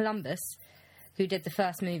Columbus, who did the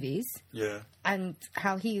first movies. Yeah. And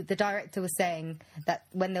how the director was saying that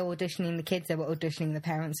when they were auditioning the kids, they were auditioning the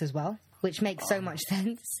parents as well, which makes so much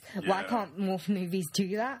sense. Yeah. Why can't more movies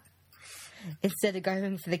do that? Instead of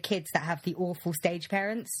going for the kids that have the awful stage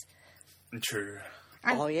parents. True.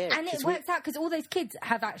 And, and it works out because all those kids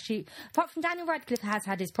have actually, apart from Daniel Radcliffe has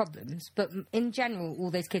had his problems, but in general, all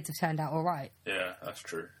those kids have turned out all right. Yeah, that's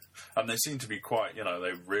true. And they seem to be quite,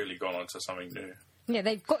 they've really gone on to something new. Yeah,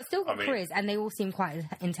 they've still got careers, and they all seem quite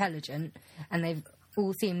intelligent, and they've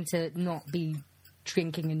all seem to not be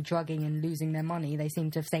drinking and drugging and losing their money. They seem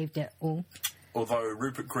to have saved it all. Although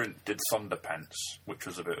Rupert Grint did Thunderpants, which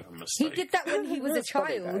was a bit of a mistake. He did that when he was a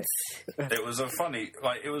child. It was a funny,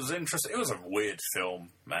 it was interesting. It was a weird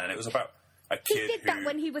film, man. It was about a kid He did that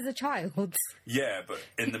when he was a child. Yeah, but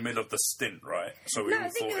in the middle of the stint, right? So we no, all I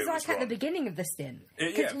think thought it was at the beginning of the stint.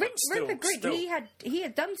 Yeah, Rupert Grint, he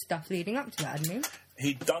had done stuff leading up to that, hadn't he?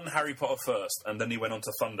 He'd done Harry Potter first, and then he went on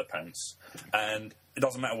to Thunderpants. And it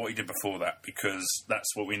doesn't matter what he did before that, because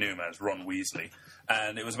that's what we knew him as, Ron Weasley.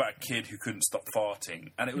 And it was about a kid who couldn't stop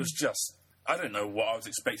farting. And it was just... I don't know what I was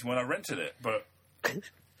expecting when I rented it, but...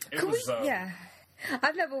 Yeah.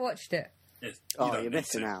 I've never watched it. You're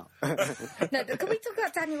missing out. No, but can we talk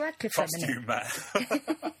about Daniel Radcliffe for a minute? You, Matt.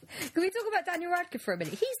 Can we talk about Daniel Radcliffe for a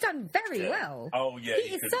minute? He's done very well. Oh, yeah.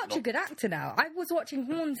 He is such a good actor now. I was watching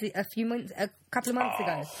Horns a couple of months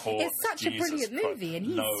ago. It's such a brilliant movie, and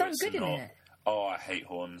he's so good in it. Oh, I hate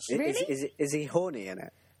Horns. Really? Is he horny in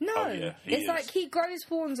it? No. Oh, yeah, it's like he grows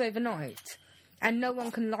horns overnight, and no one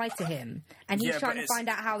can lie to him, and he's trying to find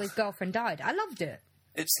out how his girlfriend died. I loved it.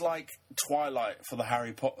 It's like Twilight for the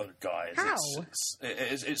Harry Potter guys. How?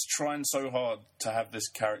 It's trying so hard to have this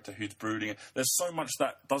character who's brooding. There's so much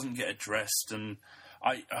that doesn't get addressed, and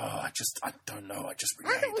I don't know. I just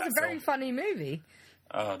really I thought it was a very funny movie.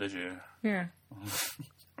 Oh, did you? Yeah.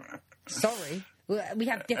 Sorry. We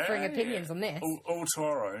have differing opinions on this. All to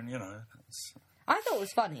our own, I thought it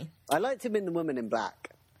was funny. I liked him in The Woman in Black.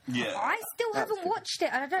 Yeah. I still haven't good. watched it,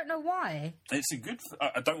 and I don't know why. It's a good...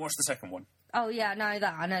 I don't watch the second one. Oh, yeah, I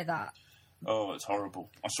know that. Oh, it's horrible.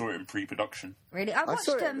 I saw it in pre-production. Really? I watched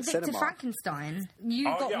saw it in the Victor cinema. Frankenstein. You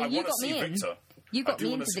I got wanna me see in. Victor. You got I do me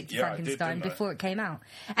wanna into see- Victor yeah, I did, Frankenstein didn't I? before it came out.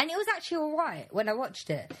 And it was actually alright when I watched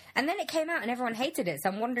it. And then it came out and everyone hated it, so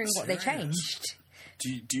I'm wondering what they Serious? changed.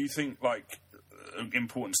 Do you think, like,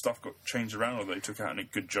 important stuff got changed around, or they took out a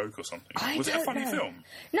good joke or something? Was it a don't funny know. film?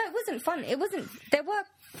 No, it wasn't fun. It wasn't... There were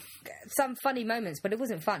some funny moments, but it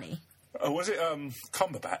wasn't funny. Was it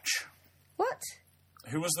Cumberbatch? What?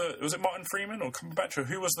 Who was it Martin Freeman or Cumberbatch, or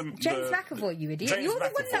who was the... James McAvoy, you idiot. James You're the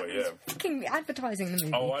one that McAvoy, was yeah. fucking advertising the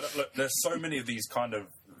movie. Oh, I don't, look, there's so many of these kind of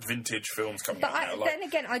vintage films coming but out now. Like then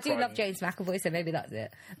again, I do Pride love and- James McAvoy, so maybe that's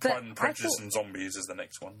it. But Pride and Prejudice I and Zombies is the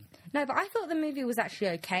next one. No, but I thought the movie was actually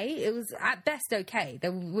okay. It was at best okay.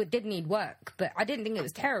 Did need work, but I didn't think it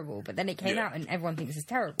was terrible. But then it came Yeah. out and everyone thinks it's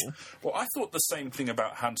terrible. Well, I thought the same thing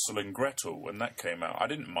about Hansel and Gretel when that came out. I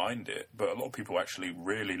didn't mind it, but a lot of people actually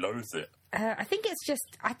really loathed it. I think it's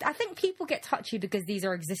just... I think people get touchy because these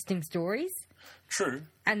are existing stories True.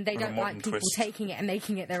 and they With a don't modern like people twist. taking it and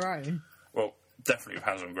making it their own. Well, definitely with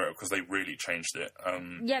Hansel and Gretel, because they really changed it.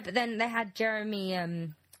 Yeah, but then they had Jeremy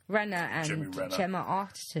Renner and Jeremy Renner. Gemma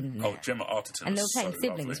Arterton. in Oh, it. Gemma Arterton And they were was playing so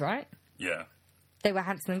siblings, lovely. right? Yeah. They were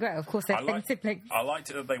Hansel and Gretel. Of course, they're I playing liked, siblings. I liked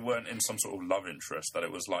it that they weren't in some sort of love interest, that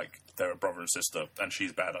it was like they're a brother and sister and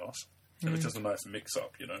she's badass. It was just a nice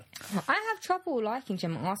mix-up, you know. I have trouble liking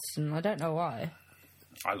Gemma Arterton. I don't know why.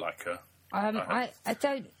 I like her. I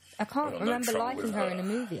can't got no remember trouble liking with her her. in a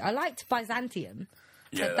movie. I liked Byzantium.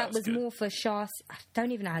 Yeah, But that was good. more for Shah... I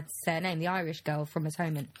don't even know how to say her name. The Irish girl from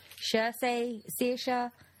Atonement.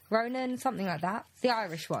 Saoirse Ronan, something like that. The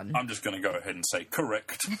Irish one. I'm just going to go ahead and say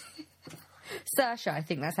correct. Saoirse, I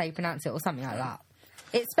think that's how you pronounce it, or something like that.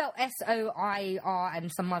 It's spelled Soir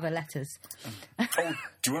and some other letters. Oh,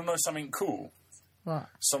 do you want to know something cool? What?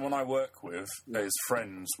 Someone I work with is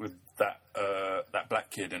friends with that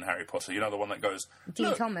black kid in Harry Potter. You know, the one that goes... Dean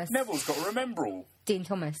 "Look, Thomas. Neville's got a remembrall." Dean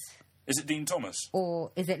Thomas. Is it Dean Thomas?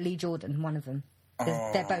 Or is it Lee Jordan, one of them?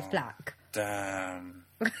 'Cause they're both black. Damn.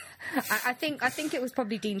 I think it was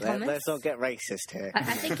probably Dean Thomas. Let's not get racist here. I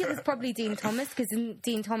think it was probably Dean Thomas, because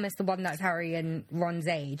Dean Thomas, the one that's Harry and Ron's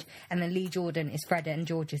age, and then Lee Jordan is Fred and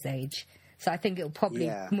George's age. So I think it'll probably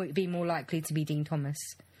Yeah. be more likely to be Dean Thomas.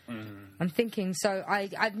 I'm thinking, so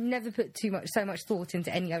I've never put so much thought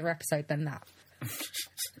into any other episode than that.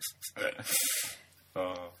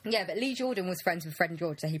 Yeah, but Lee Jordan was friends with Fred and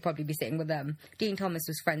George, so he'd probably be sitting with them. Dean Thomas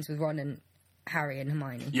was friends with Ron and Harry and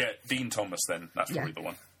Hermione. Yeah, Dean Thomas then. That's probably Yeah. the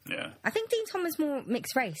one. Yeah. I think Dean Thomas more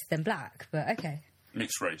mixed race than black, but okay.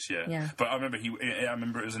 Mixed race, yeah. Yeah. But I remember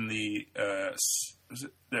it was in the... it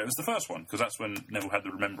was the first one, because that's when Neville had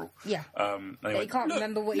the remembrall. Yeah. And they But he can't "Look,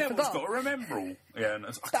 remember what he Neville's forgot." got a remembrall. Yeah, and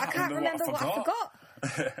But I can't remember what I forgot.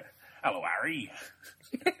 Hello, Harry.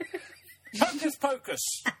 Hocus pocus.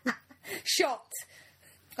 Shot.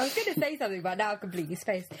 I was going to say something, but now I've completely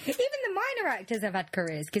spaced. Even the minor actors have had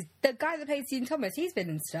careers, because the guy that plays Dean Thomas, he's been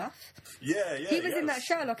in stuff. Yeah. He was in that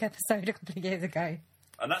Sherlock episode a couple of years ago.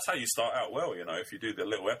 And that's how you start out well, you know, if you do the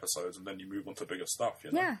little episodes and then you move on to bigger stuff,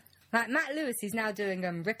 you know. Yeah. Like Matt Lewis is now doing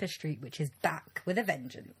Ripper Street, which is back with a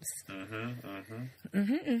vengeance.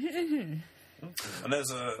 And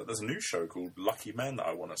there's a new show called Lucky Man that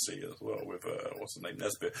I want to see as well with what's his name,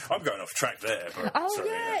 Nesbitt. I'm going off track there, but Oh, sorry,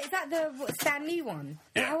 yeah. Is that the Stan Lee one?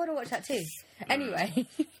 Yeah. I want to watch that too. Anyway.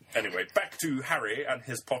 Anyway, back to Harry and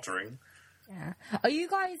his pottering. Yeah. Are you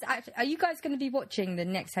guys going to be watching the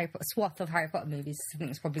next swath of Harry Potter movies? I think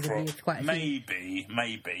it's probably going to be quite a few.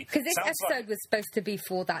 Maybe. Because this Sounds episode was supposed to be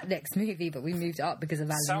for that next movie, but we moved it up because of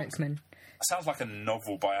Alan Sounds- Rickman. Sounds like a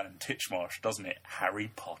novel by Alan Titchmarsh, doesn't it?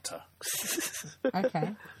 Harry Potter.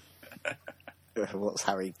 Okay. What's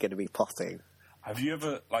Harry going to be potting? Have you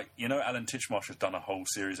ever, Alan Titchmarsh has done a whole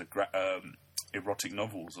series of erotic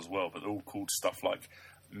novels as well, but they're all called stuff like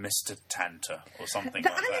Mr. Tanter or something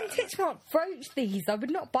But like Alan that. Titchmarsh wrote these. I would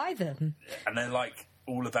not buy them. And they're like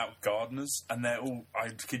all about gardeners, and they're all, I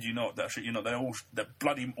kid you not, they're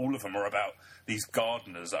bloody, all of them are about these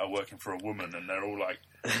gardeners that are working for a woman, and they're all like,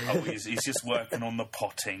 oh, he's just working on the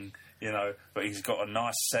potting, you know, but he's got a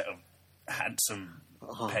nice set of handsome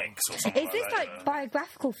pecs or something Is this like that. like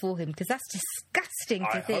biographical for him? Because that's disgusting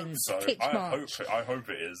to I think. hope so. Titchmarsh. I hope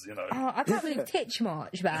it is, you know. Oh, I can't believe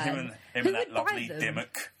Titchmarsh, man. him Who and that would buy lovely them?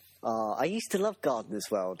 Dimmock. I used to love Gardener's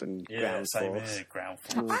World and Ground same Force. here, Ground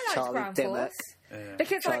Force. I like Charlie Ground Dimmock. Force.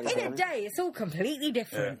 Because like, Charlie in a Dimmock. day, it's all completely Yeah.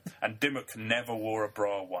 different. And Dimmock never wore a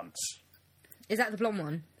bra once. Is that the blonde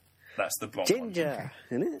one? That's the blonde Ginger,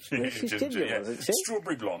 isn't it? one. Well, she's ginger, yeah. wasn't she?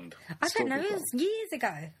 Strawberry blonde. I don't know. It was years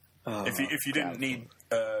ago. Oh, If you didn't need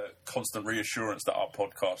constant reassurance that our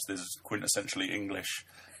podcast is quintessentially English.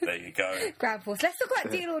 There you go. Ground Force. Let's talk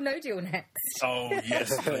about Deal or No Deal next. Oh,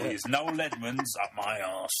 yes, please. Noel Edmonds up my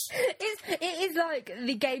arse. It is like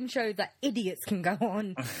the game show that idiots can go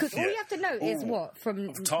on. Because all you have to know is what?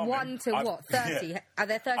 From Timing. 1 to what? 30? Yeah. Are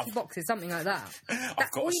there 30 boxes? Something like that. I've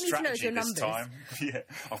got all a you need to know is strategy your this numbers. time. Yeah,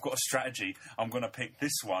 I've got a strategy. I'm going to pick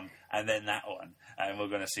this one and then that one, and we're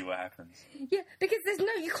going to see what happens. Yeah, because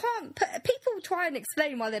you can't put... People try and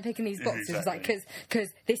explain why they're picking these boxes. It's like, because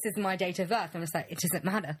this is my date of birth. And it's like, it doesn't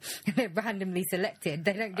matter. They're randomly selected.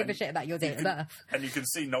 They don't give a shit about your date of birth. And you can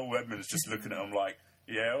see Noel Edmonds just looking at them like,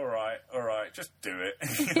 yeah, all right, just do it.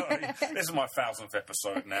 You know, this is my 1000th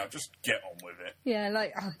episode now. Just get on with it. Yeah,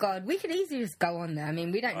 like, oh, God, we could easily just go on there. I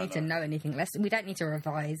mean, we don't need to know anything less. We don't need to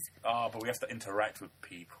revise. Oh, but we have to interact with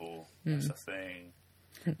people. That's the thing.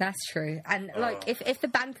 That's true. And, like, if the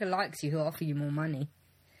banker likes you, he'll offer you more money.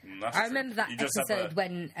 I remember that episode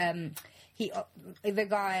when the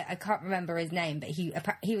guy, I can't remember his name, but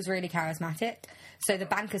he was really charismatic. So the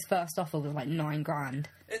banker's first offer was like $9,000.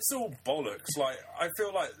 It's all bollocks. Like, I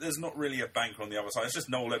feel like there's not really a banker on the other side. It's just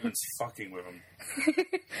Noel Edmonds fucking with them.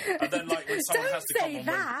 And then, like, when someone has to come on,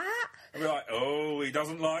 they'll be like, "Oh, he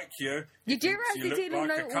doesn't like you." You do realise the Deal or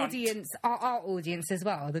like No audience are our audience as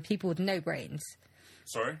well. The people with no brains.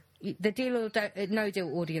 Sorry? The Deal or No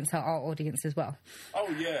Deal audience are our audience as well. Oh,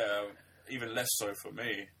 yeah. Even less so for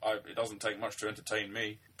me. It doesn't take much to entertain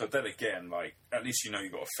me. But then again, like, at least you know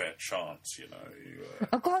you've got a fair chance, you know.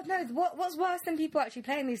 Oh, God, no. What's worse than people actually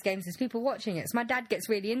playing these games is people watching it. So my dad gets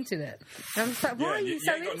really into it. And I'm just like, why are you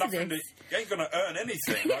so into this? You ain't going to earn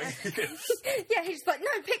anything. Like, yeah, he's like,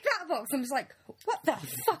 no, pick that box. I'm just like, what the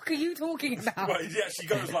fuck are you talking about? Right, he actually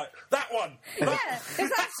goes like, that one! Yeah, it's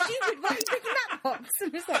like, stupid, why are you picking that box?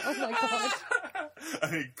 I'm just like, oh my God.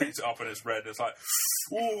 And he picks it up and it's red. And it's like,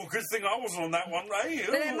 oh, good thing I was on that one, eh?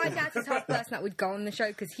 But then my dad's the type of person that would go on the show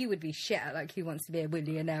because he would be shit at, like, Who Wants to Be a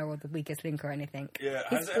Millionaire or The Weakest Link or anything. Yeah,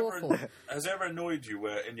 He's awful. Has it ever annoyed you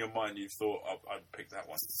where in your mind you thought, I'd pick that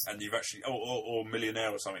one, and you've actually, or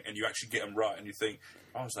Millionaire or something, and you actually get them right, and you think,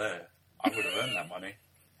 I was there, I would have earned that money.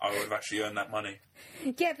 I would have actually earned that money.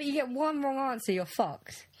 Yeah, but you get one wrong answer, you're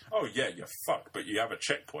fucked. Oh, yeah, you're fucked, but you have a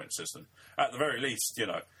checkpoint system. At the very least, you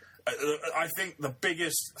know, I think the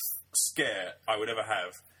biggest scare I would ever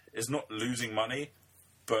have is not losing money,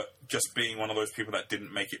 but just being one of those people that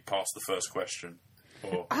didn't make it past the first question.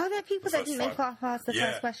 Are there people that didn't make it past the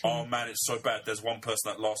first question? Oh, man, it's so bad. There's one person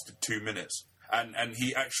that lasted 2 minutes. And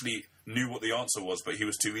he actually knew what the answer was, but he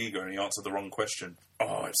was too eager and he answered the wrong question.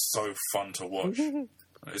 Oh, it's so fun to watch.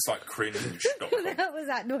 It's like cringe. That was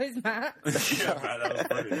that noise, Matt. Yeah, man,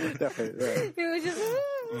 that was brilliant. It was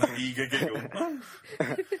just... Eager giggle.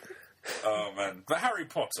 Oh, man. But Harry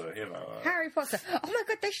Potter, you know. Harry Potter. Oh, my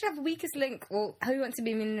God, they should have a Weakest Link or Who Wants to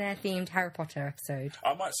Be a Millionaire-themed Harry Potter episode.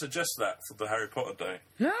 I might suggest that for the Harry Potter Day.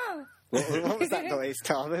 No. What was that noise,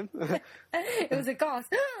 Carmen? It was a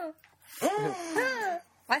gasp.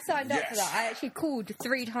 I signed up for that. I actually called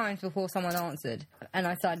 3 times before someone answered, and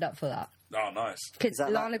I signed up for that. Oh, nice. Because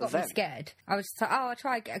Lana got me scared. I was just like, I'll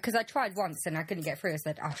try again. Because I tried once and I couldn't get through. I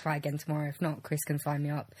said, I'll try again tomorrow. If not, Chris can sign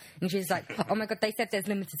me up. And she's like, oh my God, they said there's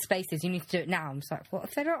limited spaces. You need to do it now. I'm just like, what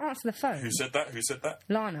if they don't answer the phone? Who said that?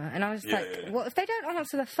 Lana. And I was What if they don't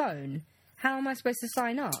answer the phone? How am I supposed to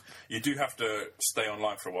sign up? You do have to stay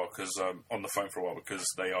online for a while, on the phone for a while, because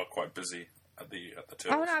they are quite busy at the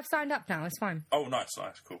tills. Oh, no, I've signed up now. It's fine. Oh, nice.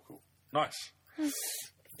 Cool. Nice.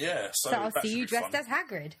 Yeah, so I'll see you dressed as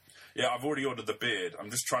Hagrid. Yeah, I've already ordered the beard. I'm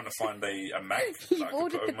just trying to find a Mac. You've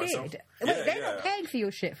ordered the beard? Wait, they're not paying for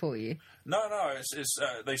your shit for you? No, it's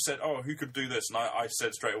they said, oh, who could do this? And I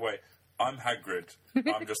said straight away, I'm Hagrid.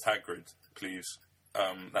 I'm just Hagrid, please.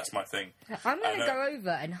 That's my thing. I'm going to go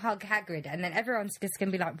over and hug Hagrid, and then everyone's just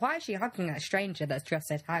going to be like, why is she hugging that stranger that's dressed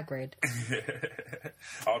as Hagrid?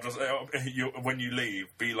 I'll just, when you leave,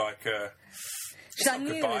 be like... I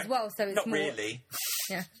knew as well, so it's not more... really.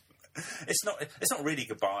 Yeah. It's not really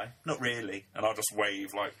goodbye. Not really. And I'll just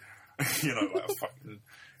wave like, you know, like a fucking...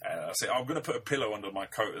 I'm going to put a pillow under my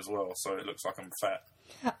coat as well, so it looks like I'm fat.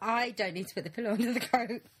 I don't need to put the pillow under the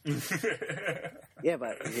coat. Yeah,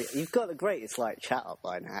 but you've got the greatest like chat up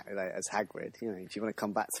line as Hagrid. You know, do you want to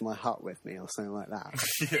come back to my hut with me or something like that?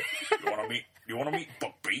 Yeah. You want to meet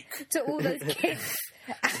Buckbeak? To all those kids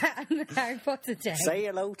at the Harry Potter Day. Say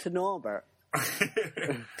hello to Norbert.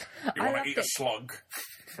 You want to eat a slug?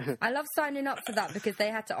 I love signing up for that because they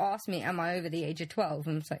had to ask me, am I over the age of 12?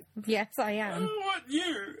 And I was like, yes, I am. Oh, what,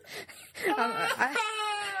 you?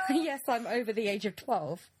 Yes, I'm over the age of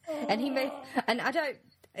 12. And I don't...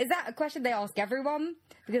 Is that a question they ask everyone?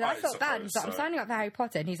 Because I felt bad. suppose So I'm so. signing up for Harry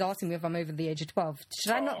Potter, and he's asking me if I'm over the age of 12.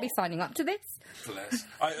 Should I not be signing up to this? Bless.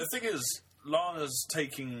 The thing is, Lana's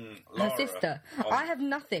taking Her Lara sister. on- I have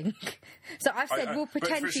nothing. So I've said we'll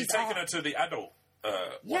pretend but she's she's taking her to the adult.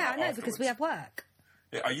 Yeah, one I know, because we afterwards. have work.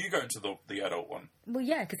 Yeah, are you going to the adult one? Well,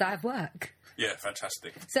 yeah, because I have work. Yeah,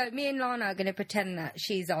 fantastic. So me and Lana are going to pretend that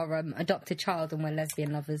she's our adopted child and we're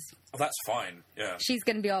lesbian lovers. Well, that's fine. Yeah, She's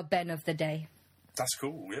going to be our Ben of the day. that's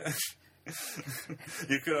cool. Yeah.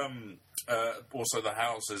 You could also the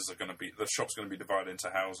houses are going to be the shop's going to be divided into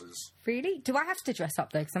houses. Really? Do I have to dress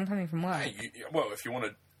up, though, because I'm coming from work? Hey, well, if you want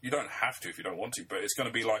to, you don't have to if you don't want to, but it's going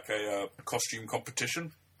to be like a costume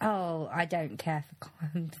competition. Oh, I don't care for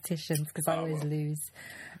competitions, because I always well. lose.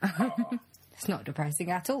 It's not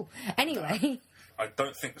depressing at all. Anyway... I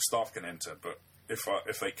don't think the staff can enter, but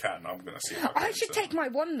if they can, I'm going to see. If I, can I should enter. take my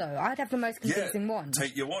wand, though. I'd have the most confusing wand.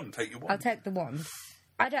 Take your wand. Take your wand. I'll take the wand.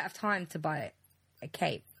 I don't have time to buy a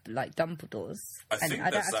cape like Dumbledore's. I And think I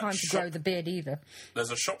don't there's have that time to shop- grow the beard either.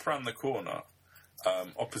 There's a shop round the corner,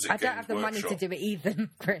 opposite. I don't have the money to do it either,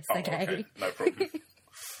 Chris, Oh, okay? no problem.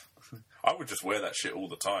 I would just wear that shit all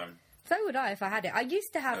the time. So would I if I had it. I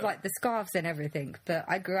used to have like the scarves and everything, but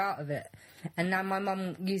I grew out of it. And now my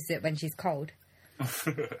mum uses it when she's cold. And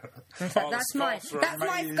it's like, Oh, the that's my scarves are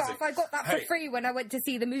amazing. scarf. I got that Hey. for free when I went to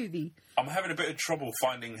see the movie. I'm having a bit of trouble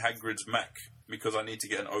finding Hagrid's Mac because I need to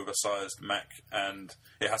get an oversized Mac, and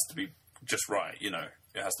it has to be just right. You know,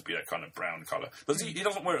 it has to be that kind of brown colour. Does he? He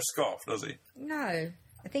doesn't wear a scarf, does he? No,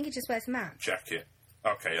 I think he just wears a match. Jacket.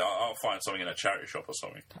 Okay, I'll find something in a charity shop or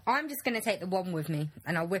something. I'm just going to take the wand with me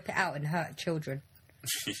and I'll whip it out and hurt children.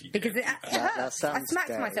 Because it That hurts. I sounds smacked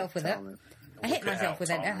scary, myself with Carmen. it. I hit Whip it myself out, with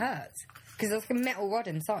it. It Carmen. hurts. Because there's a metal rod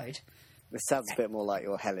inside. This sounds a bit more like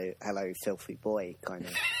your hello filthy boy kind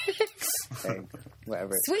of thing.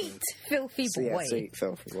 Whatever it's Sweet, called. filthy So, boy. yeah, sweet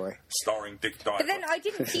filthy boy. Starring Dick Diver. But then I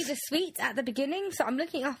didn't see the sweet at the beginning, so I'm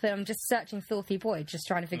looking up and I'm just searching filthy boy, just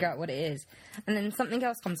trying to figure out what it is. And then something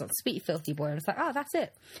else comes up, sweet filthy boy, and it's like, oh, that's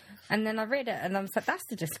it. And then I read it and I was like, that's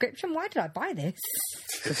the description. Why did I buy this?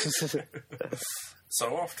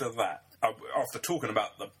 So after that, after talking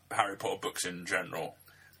about the Harry Potter books in general,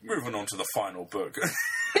 moving on to the final book.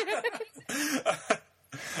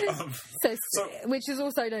 So, which is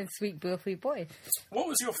also known sweet filthy boy. What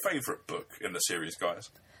was your favourite book in the series, guys?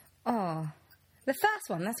 Oh, the first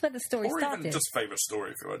one. That's where the story Or started. even just favourite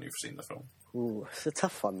story if you've only seen the film. Ooh, it's a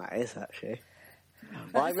tough one, that is, actually.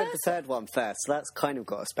 Well, I read the third one first, so that's kind of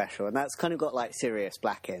got a special, and that's kind of got, like, Sirius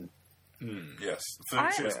Black in. Yes,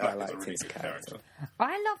 I Sirius Black is a liked really his good character. character.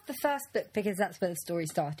 I love the first book because that's where the story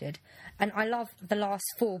started. And I love the last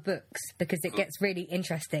 4 books because it gets really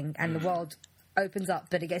interesting and the world opens up,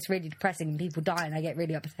 but it gets really depressing and people die and I get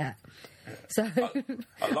really upset. So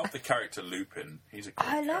I love the character Lupin. He's a great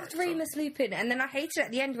I loved character. Remus Lupin, and then I hated it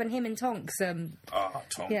at the end when him and Tonks Tonks,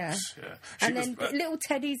 yeah. yeah. and then little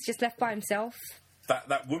Teddy's just left by himself.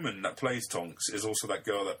 That woman that plays Tonks is also that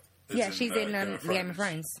girl that is Yeah, she's in Game of Game of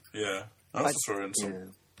Thrones. Yeah. I also saw her in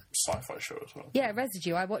some sci-fi show as well. Yeah,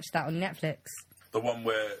 Residue. I watched that on Netflix. The one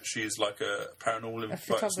where she's like a paranormal... But it's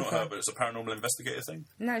not photographer. her, but it's a paranormal investigator thing.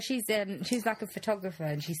 No, she's like a photographer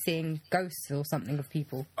and she's seeing ghosts or something of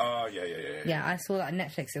people. Oh, yeah. Yeah, I saw that on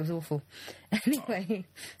Netflix. It was awful. Anyway,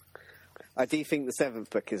 I do think the 7th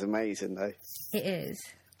book is amazing, though. it is.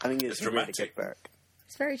 I think it's It's a really dramatic. good book.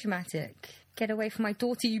 It's very dramatic. Get away from my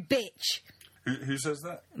daughter, you bitch! Who says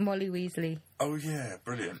that? Molly Weasley. Oh, yeah,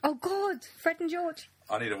 brilliant. Oh, God! Fred and George.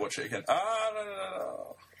 I need to watch it again.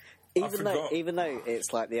 No. Even though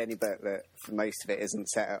it's like the only book that, for most of it, isn't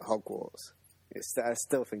set at Hogwarts, I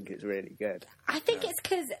still think it's really good. I think it's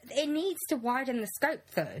because it needs to widen the scope,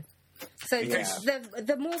 though. So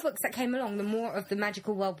the more books that came along, the more of the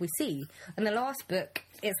magical world we see. And the last book,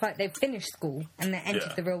 it's like they've finished school and they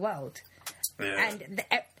entered the real world. Yeah. And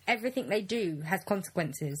everything they do has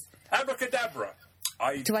consequences. Abracadabra.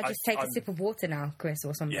 Do I just take a sip of water now, Chris,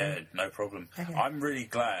 or something? Yeah, no problem. Okay. I'm really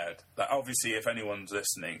glad that, obviously, if anyone's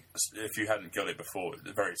listening, if you hadn't got it before, it's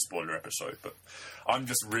a very spoiler episode, but I'm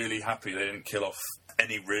just really happy they didn't kill off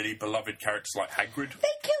any really beloved characters like Hagrid. They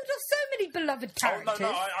killed off so many beloved characters.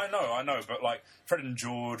 Oh, no, I know, but like Fred and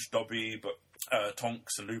George, Dobby, but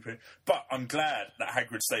Tonks and Lupin. But I'm glad that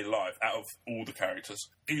Hagrid stayed alive out of all the characters.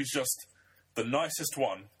 He's just the nicest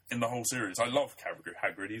one in the whole series. I love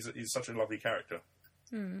Hagrid. He's such a lovely character.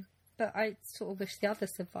 But I sort of wish the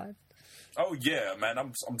others survived. Oh yeah, man,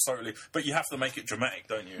 I'm totally. But you have to make it dramatic,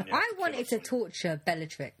 don't you? And you have I to kill wanted off to some- torture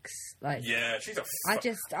Bellatrix. Like, Yeah, she's a.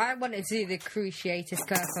 I wanted to do the Cruciatus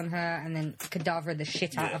curse on her and then cadaver the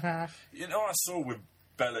shit out of her. You know, I saw with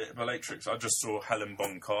Bellatrix, I just saw Helen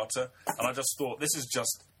Bonham Carter, and I just thought, this is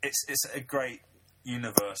just... It's a great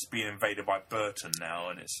universe being invaded by Burton now,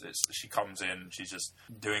 and it's she comes in, she's just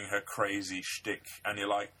doing her crazy shtick, and you're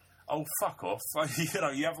like, oh, fuck off.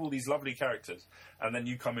 You have all these lovely characters, and then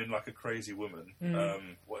you come in like a crazy woman,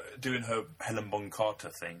 doing her Helen Bonham Carter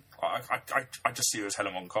thing. I just see her as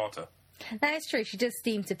Helen Bonham Carter. That is true. She just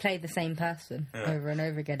seemed to play the same person over and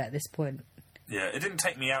over again at this point. Yeah, it didn't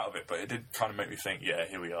take me out of it, but it did kind of make me think, yeah,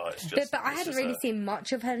 here we are. It's just, but I hadn't really seen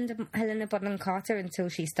much of Helena Bonham Carter until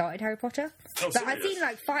she started Harry Potter. Oh, but I'd seen,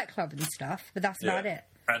 like, Fight Club and stuff, but that's about it.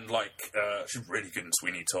 And, like, she's really good in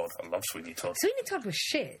Sweeney Todd. I love Sweeney Todd. Sweeney Todd was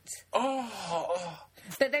shit. Oh.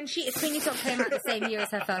 But then Sweeney Todd came out the same year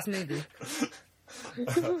as her first movie.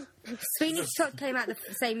 Sweeney Todd came out the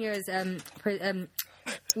same year as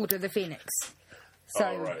Order of the Phoenix. So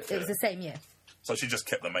it was the same year. So she just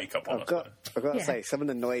kept the makeup on. I've got to say, some of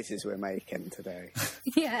the noises we're making today.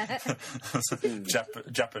 Yeah.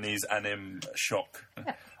 Japanese anime shock.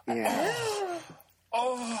 Yeah.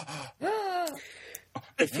 Oh.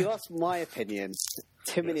 If you ask my opinion,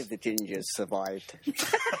 too many of the gingers survived.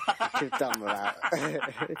 Could have done without.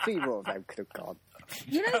 A few more of them could have gone.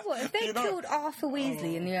 You know what? If they killed Arthur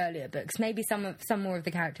Weasley in the earlier books, maybe some more of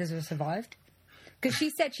the characters would have survived. Because she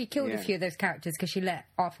said she killed a few of those characters because she let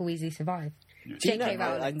Arthur Weasley survive. J.K.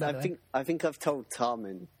 Rowling, I think I've told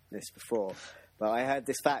Tarmin this before, but I heard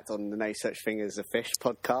this fact on the No Such Thing as a Fish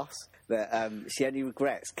podcast that she only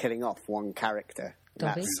regrets killing off one character.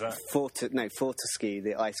 Dobby? That's Fortescue,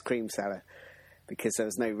 the ice cream seller, because there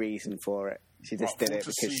was no reason for it. She just did it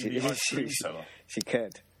because she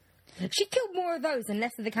could. She killed more of those and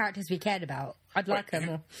less of the characters we cared about. I'd like her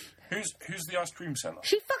more. Who's the ice cream seller?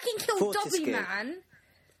 She fucking killed Fortescue. Dobby, man.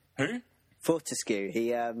 Who? Fortescue.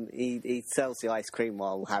 He sells the ice cream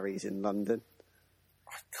while Harry's in London.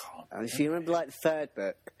 I can't. And if you remember, like, the third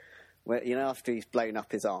book, where after he's blown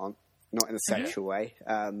up his aunt, not in a sexual way,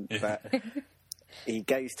 but he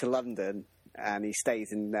goes to London and he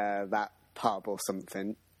stays in that pub or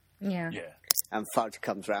something. Yeah. And Fudge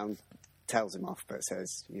comes round, tells him off, but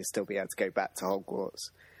says you'll still be able to go back to Hogwarts.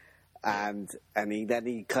 And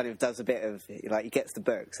he kind of does a bit of, like, he gets the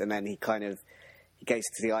books and then he goes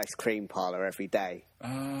to the ice cream parlour every day. Oh,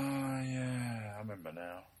 yeah, I remember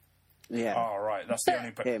now. Yeah. Oh, right, that's the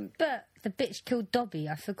only... Him. But the bitch killed Dobby,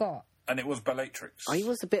 I forgot. And it was Bellatrix. Oh, he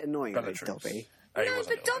was a bit annoying, with Bellatrix. Dobby. Oh, No,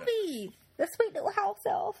 but Dobby! The sweet little house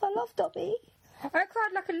elf. I love Dobby. I cried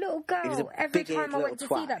like a little He was girl a every big-eared time I went to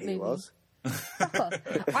little see that twat, he movie. was.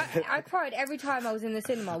 I cried every time I was in the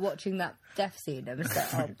cinema watching that death scene. I was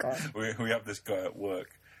like, oh, God. We have this guy at work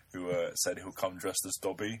who said he'll come dressed as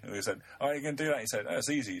Dobby. And we said, oh, you can do that? He said, it's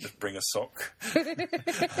easy, you just bring a sock. He's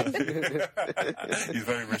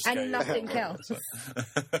very risque. And nothing else.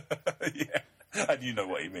 Yeah, and you know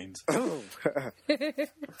what he means.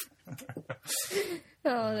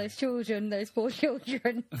 Oh, those children, those poor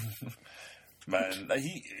children. Man,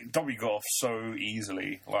 Dobby got off so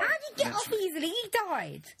easily. Like, How did he get off easily? He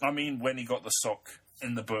died. I mean, when he got the sock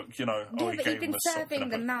in the book, Yeah, he but gave he'd been him a sock. serving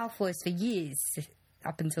the Malfoys for years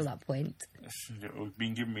up until that point. You've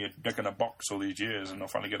been giving me a dick in a box all these years, and I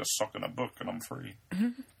finally get a sock in a book, and I'm free.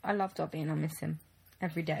 I love Dobby and I miss him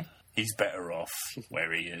every day. He's better off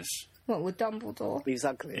where he is. What, with Dumbledore? He's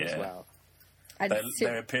ugly as Yeah. well. And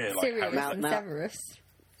They appear like Sirius Harry. and Now- Severus.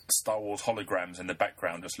 Star Wars holograms in the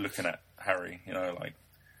background just looking at Harry, like,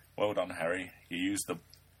 well done, Harry. You used the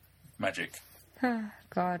magic.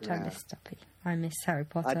 God, I miss Dobby. I miss Harry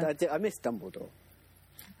Potter. I miss Dumbledore.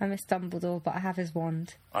 I miss Dumbledore, but I have his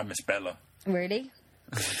wand. I miss Bella. Really?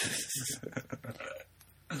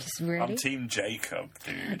 Just really? I'm Team Jacob,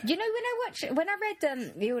 dude. You know, when I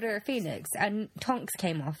read The Order of Phoenix and Tonks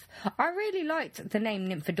came off, I really liked the name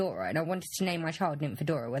Nymphadora, and I wanted to name my child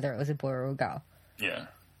Nymphadora, whether it was a boy or a girl. Yeah.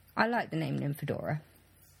 I like the name Nymphadora.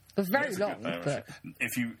 It was very That's a long, good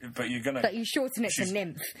name, but you're gonna. you shorten it to she's-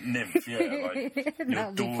 Nymph. Nymph, yeah. Like, your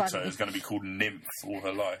That'll be daughter funny. is going to be called Nymph all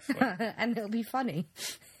her life. Like, And it'll be funny.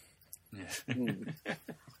 yeah.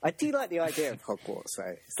 I do like the idea of Hogwarts, though.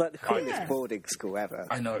 It's like the coolest Yeah. boarding school ever.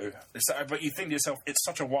 I know. But you think to yourself, it's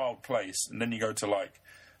such a wild place, and then you go to, like,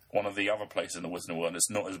 one of the other places in the Wizarding World, and it's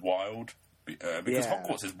not as wild. Because Yeah.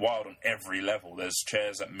 Hogwarts is wild on every level. There's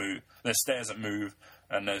chairs that move, there's stairs that move,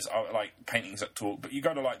 and there's like paintings that talk. But you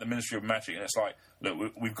go to like the Ministry of Magic, and it's like,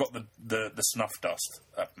 look, we've got the snuff dust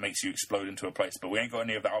that makes you explode into a place, but we ain't got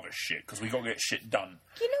any of that other shit because we got to get shit done.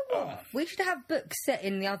 You know what? We should have books set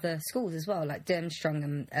in the other schools as well, like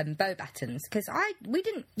Durmstrang and Beauxbatons. Because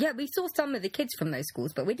we saw some of the kids from those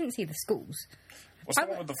schools, but we didn't see the schools. What's the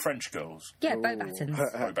one with the French girls? Yeah, Beauxbatons.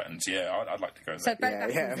 Beauxbatons, yeah, I'd like to go there. So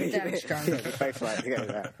Beauxbatons and Durmstrang. We both like to go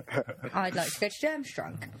there. I'd like to go to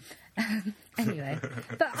Durmstrang. Anyway,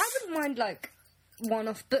 but I wouldn't mind like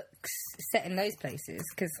one-off books set in those places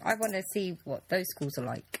because I want to see what those schools are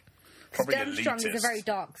like. Probably Durmstrang is elitist. a very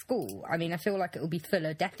dark school. I mean, I feel like it will be full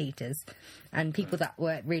of Death Eaters and people that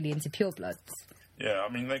weren't really into purebloods. Yeah,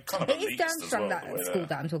 I mean, they're kind of It is elitist as Durmstrang well. that the way school they're-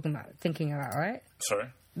 that I'm thinking about, right? Sorry?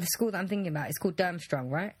 The school that I'm thinking about is called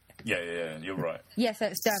Durmstrang, right? Yeah, you're right. Yeah, so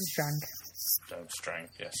it's Durmstrang. Durmstrang,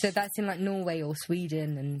 yes. So that's in like Norway or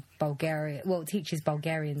Sweden and Bulgaria. Well, it teaches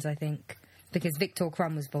Bulgarians, I think, because Viktor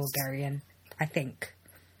Krum was Bulgarian, I think.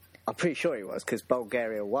 I'm pretty sure he was, because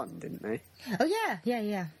Bulgaria won, didn't they? Oh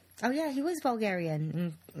yeah. Oh yeah, he was Bulgarian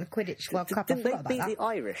in the Quidditch World Cup. I Didn't they forgot beat about the that.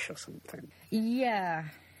 Irish or something? Yeah,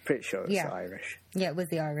 Pretty sure it was Yeah. the Irish. yeah, it was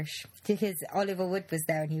the Irish because Oliver Wood was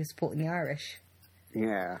there and he was supporting the Irish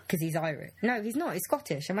Yeah. because he's Irish. No, he's not. He's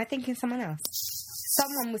Scottish. Am I thinking someone else?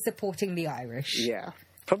 Someone was supporting the Irish. Yeah.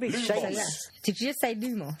 Probably Lumos. So, Seamus. yeah. Did you just say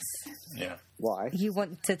Lumos? Yeah. Why? You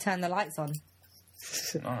want to turn the lights on?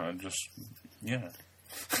 No, just... Yeah.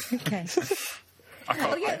 Okay. I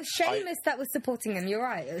can't, Oh yeah, it was Seamus that was supporting him. You're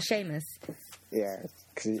right. It was Seamus. Yeah,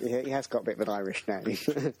 because he has got a bit of an Irish name,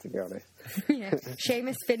 to be honest. Yeah,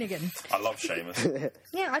 Seamus Finnegan. I love Seamus.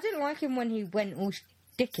 Yeah, I didn't like him when he went all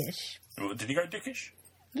dickish. Well, did he go dickish?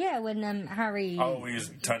 Yeah, when Harry... Oh, he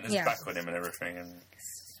was turned his Yeah. back on him and everything.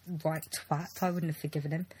 And White twat. I wouldn't have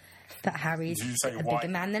forgiven him. But Harry's Did you say a white-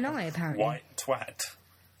 bigger man than I, apparently. white twat.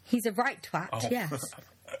 He's a right twat, Oh. yes.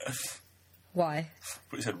 Why?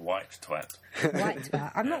 But you said white twat. White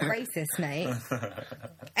twat. I'm not racist, mate.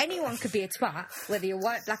 Anyone could be a twat, whether you're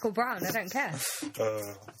white, black or brown, I don't care.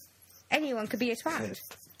 Anyone could be a twat.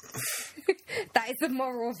 That is the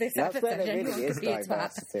moral of this That's episode. where there Anyone really is could be a twat.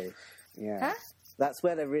 diversity. Yeah. Huh? That's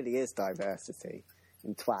where there really is diversity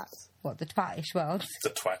in twats. What, the twatish world? The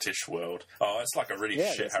twatish world. Oh, it's like a really Yeah,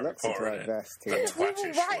 shit there's Harry lots of Potter, isn't it? diversity. The We will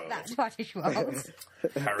twatish write world. that twatish world.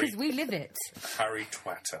 Harry, Because we live it. Harry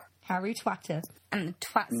Twatter. Harry Twatter and the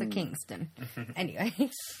twats Hmm. of Kingston. Anyway. Do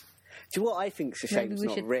you know what I think's a shame Maybe it's we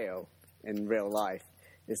not should- real in real life?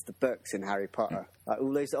 Is the books in Harry Potter. Like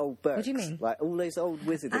all those old books. What do you mean? Like all those old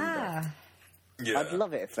wizarding books. Ah. Yeah. I'd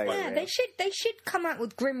love it if they were Yeah, real. they should come out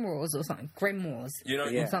with Grimoires or something. Grimoires. You know,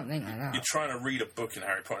 Yeah. Or something like that. you're trying to read a book in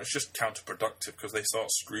Harry Potter, it's just counterproductive because they start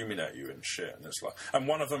screaming at you and shit, and it's like, and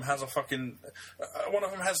one of them has a fucking, one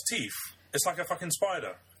of them has teeth. It's like a fucking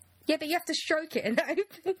spider. Yeah, but you have to stroke it and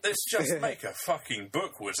open. Let's just make a fucking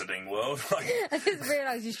book wizarding world. Like, I just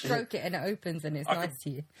realised you stroke it and it opens and it's I nice could to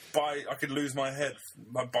you. I could lose my head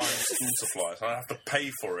by buying school supplies, and I have to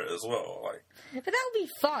pay for it as well. Like But that would be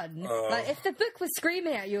fun. Like, if the book was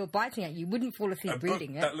screaming at you or biting at you, you wouldn't fall a asleep book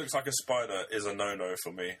reading it. that looks like a spider is a no-no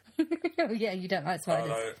for me. Oh, yeah, you don't like I spiders.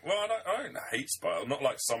 don't, well, I don't hate spiders, not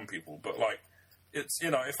like some people, but like it's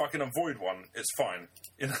if I can avoid one, it's fine.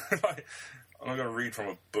 Like I'm not going to read from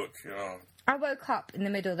a book. I woke up in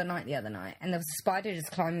the middle of the night the other night and there was a spider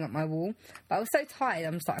just climbing up my wall. But I was so tired,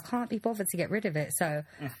 I'm just like, I can't be bothered to get rid of it. So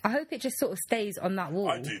I hope it just sort of stays on that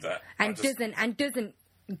wall. I do that. And doesn't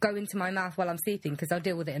go into my mouth while I'm sleeping because I'll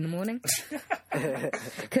deal with it in the morning.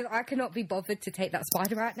 Because I cannot be bothered to take that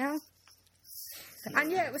spider out now.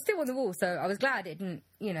 And yeah, it was still on the wall, so I was glad it didn't,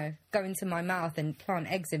 go into my mouth and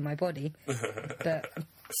plant eggs in my body. But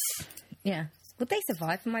yeah, would they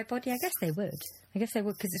survive in my body? I guess they would. because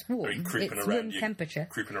it's warm. Are you creeping It's around room your, temperature.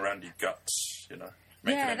 creeping around your guts, making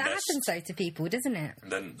Yeah, a that nest, happens though to people, doesn't it?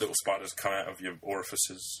 and then little spiders come out of your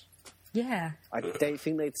orifices. Yeah. I don't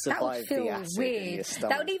think they'd That would survive feel the acid in your weird. stomach.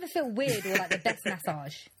 That would either feel weird or like the best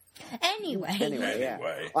massage. Anyway. Anyway, yeah.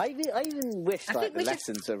 Anyway. I even wish I like think the we should-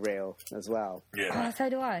 lessons are real as well. Yeah. Oh, so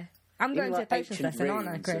do I. I'm going Even to a like potions ancient lesson, aren't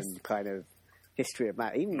I, runes Chris? and kind of history of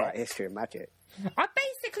magic, even like history of magic. I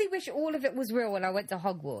basically wish all of it was real when I went to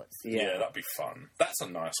Hogwarts. Yeah, that'd be fun. That's a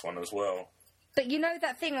nice one as well. But you know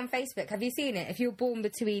that thing on Facebook? Have you seen it? If you were born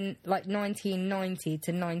between like 1990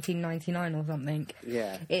 to 1999 or something,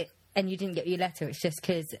 Yeah. and you didn't get your letter, it's just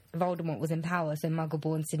because Voldemort was in power, so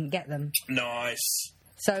Muggleborns didn't get them. Nice.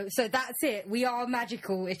 So that's it. We are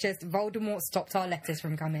magical. It's just Voldemort stopped our letters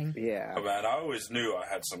from coming. Yeah. Oh, man, I always knew I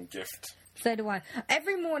had some gift. So do I.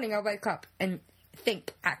 Every morning I wake up and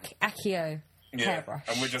think Accio Yeah, hairbrush.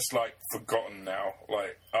 and we're just like forgotten now.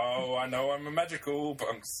 Like, oh, I know I'm a magical, but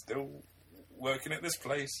I'm still working at this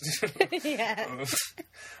place. Yeah.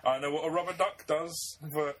 I know what a rubber duck does,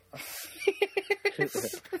 but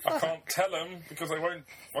I can't tell them because they won't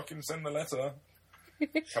fucking send the letter.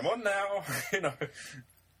 Come on now,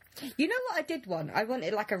 You know what I did want? I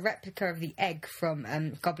wanted like a replica of the egg from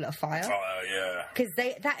Goblet of Fire. Oh, yeah. Because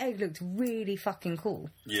that egg looked really fucking cool.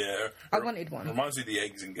 Yeah. I wanted one. Reminds me of the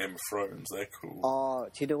eggs in Game of Thrones. They're cool. Oh,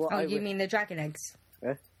 do you know what? Oh, you mean the dragon eggs?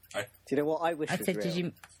 Do you know what I wish I was said, real? did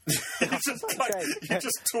you? you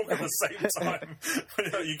just talk at the same time.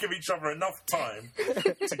 You give each other enough time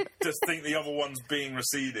to just think the other one's being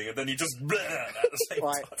receding, and then you just bleh at the same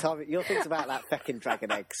Right, time. Tommy, you're thinking about that feckin'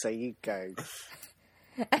 dragon egg, so you go.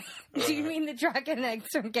 Do you mean the dragon eggs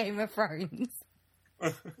from Game of Thrones?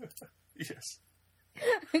 Yes.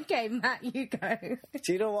 Okay, Matt, you go.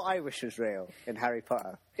 Do you know what I wish was real in Harry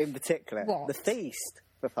Potter? In particular, What? the feast,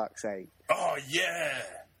 for fuck's sake. Oh, yeah.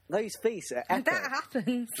 Those feasts are And epic. that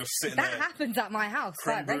happens. Just sitting That there. happens at my house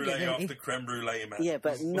Creme quite brulee regularly. after creme brulee, man. Yeah,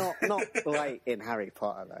 but not like in Harry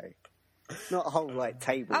Potter, though. Not a whole, like,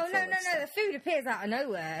 table Oh, full no, of the stuff. food appears out of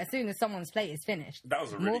nowhere as soon as someone's plate is finished. That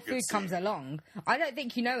was a really More good food scene. comes along. I don't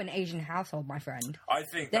think you know an Asian household, my friend. I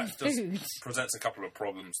think There's that just food. presents a couple of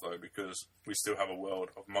problems, though, because we still have a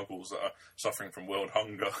world of muggles that are suffering from world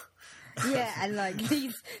hunger. Yeah, and like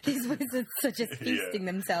these wizards are just feasting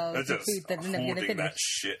themselves They're with just food that they're never going to hoarding finish. that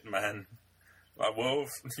shit, man. Like, well,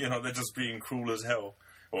 they're just being cruel as hell.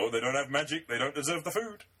 Well, they don't have magic, they don't deserve the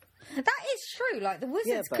food. That is true. Like the wizards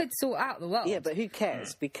Yeah, but- could sort out the world. Yeah, but who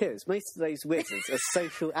cares? Because most of those wizards are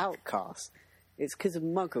social outcasts. It's because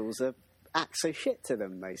muggles act so shit to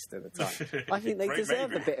them most of the time. I think they Great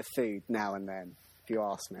deserve maybe. a bit of food now and then, if you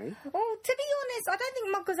ask me. Well, to be honest, I don't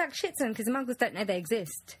think muggles act shit to them because muggles don't know they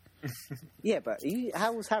exist. Yeah, but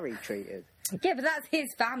how was Harry treated? Yeah, but that's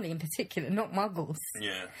his family in particular, not muggles.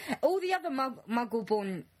 Yeah. All the other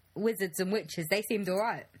muggle-born wizards and witches, they seemed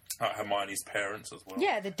alright. Hermione's parents as well.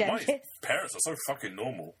 Yeah, the Hermione's dentist. parents are so fucking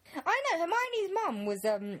normal. I know, Hermione's mum was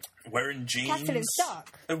Wearing jeans. Catelyn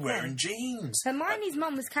Stark. They're wearing jeans. Hermione's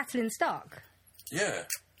mum was Catelyn Stark. Yeah.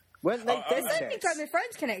 Weren't they Oh, There's so many dentists? Game of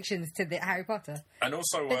Thrones connections to the Harry Potter. And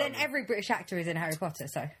also, But then every British actor is in Harry Potter,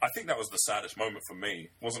 so... I think that was the saddest moment for me.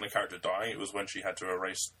 It wasn't a character dying, it was when she had to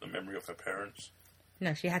erase the memory of her parents.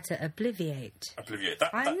 No, she had to obliviate. Obliviate. That,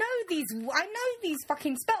 I know these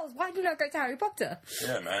fucking spells. Why did you not go to Harry Potter?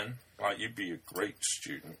 Yeah, man. Like, you'd be a great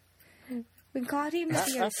student. Wingardium That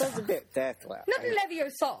sounds a Leviosa. bit dirty. Not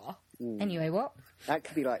Leviosa. Anyway, what? That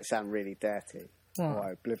could be like sound really dirty. What? Oh,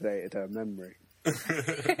 I obliterated her memory.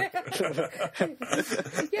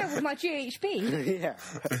 Yeah, with my GHB. Yeah.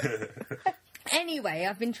 Anyway,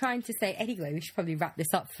 I've been trying to say, anyway, we should probably wrap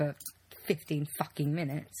this up for 15 fucking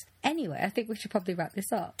minutes. Anyway, I think we should probably wrap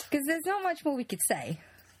this up. Because there's not much more we could say,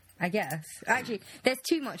 I guess. Actually, there's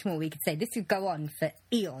too much more we could say. This could go on for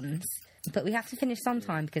eons. But we have to finish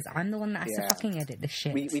sometime because I'm the one that has Yeah. to fucking edit this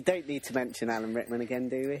shit. We don't need to mention Alan Rickman again,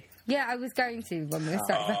 do we? Yeah, I was going to when we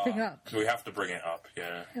start wrapping up. We have to bring it up,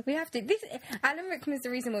 yeah. We have to. Alan Rickman is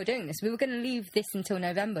the reason we're doing this. We were going to leave this until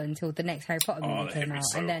November, until the next Harry Potter Oh, movie that hit came me out,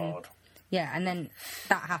 so and then hard. and then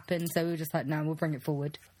that happened. So we were just like, no, we'll bring it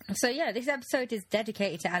forward. So yeah, this episode is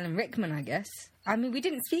dedicated to Alan Rickman, I guess. I mean, we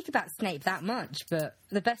didn't speak about Snape that much, but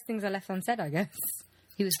the best things are left unsaid, I guess.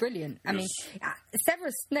 He was brilliant. I mean,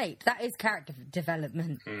 Severus Snape, that is character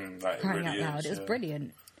development. That it Crying really out loud, is, it was yeah.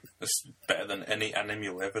 brilliant. It's better than any anime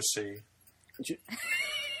you'll ever see. Do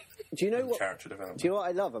you know what? Character development. Do you know what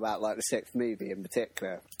I love about like the sixth movie in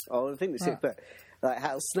particular? Oh, I think the sixth, but like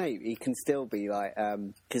how Snape, he can still be like,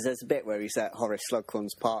 because there's a bit where he's at Horace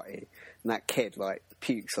Slughorn's party and that kid like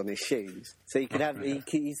pukes on his shoes. So he can have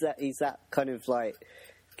he's that kind of like.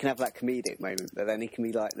 Can have that comedic moment, but then he can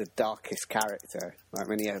be like the darkest character, like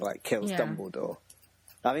when he like kills Dumbledore.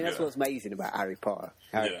 I mean, that's what's amazing about Harry Potter.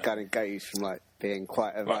 How it kind of goes from like being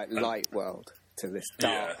quite a light world to this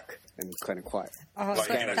dark and kind of quite. Oh, Like,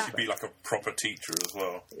 but he can actually be like a proper teacher as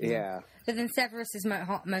well. Yeah. But then Severus's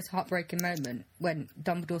most heartbreaking moment when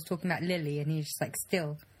Dumbledore's talking about Lily and he's just like,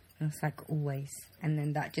 still. And it's like, always. And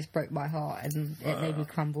then that just broke my heart and it made me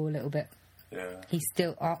crumble a little bit. Yeah. He's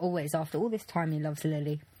still, always, after all this time, he loves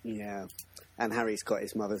Lily. Yeah. And Harry's got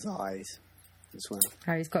his mother's eyes as well.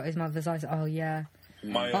 Harry's got his mother's eyes. Oh, yeah.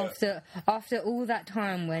 My, After all that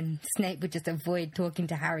time when Snape would just avoid talking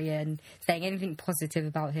to Harry and saying anything positive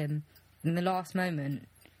about him, in the last moment,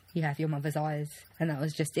 you have your mother's eyes. And that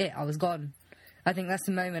was just it. I was gone. I think that's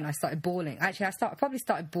the moment I started bawling. Actually, I probably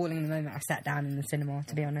started bawling the moment I sat down in the cinema,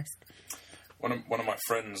 to be honest. one of my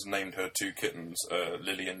friends named her two kittens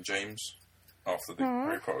Lily and James after the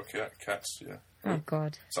Harry Potter cats. Yeah. Oh,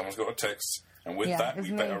 God. Someone's got a text, and with Yeah, that, it's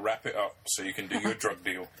we me. better wrap it up so you can do your drug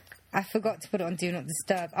deal. I forgot to put it on Do Not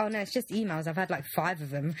Disturb. Oh, no, it's just emails. I've had like 5 of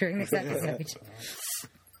them during this episode.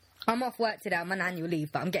 I'm off work today. I'm on annual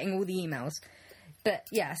leave, but I'm getting all the emails. But,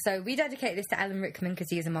 yeah, so we dedicate this to Alan Rickman because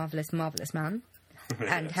he is a marvellous, marvellous man.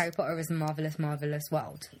 and Yes. Harry Potter is a marvellous, marvellous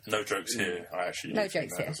world. No jokes here. I actually No think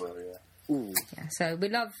jokes that here. as well. Yeah. Ooh, Yeah, so we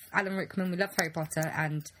love Alan Rickman, we love Harry Potter,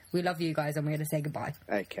 and we love you guys, and we're going to say goodbye.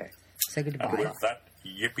 okay. So And goodbye. with that,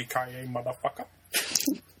 yippee-ki-yay, motherfucker.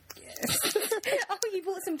 Oh, you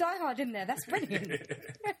brought some Die Hard in there. That's brilliant.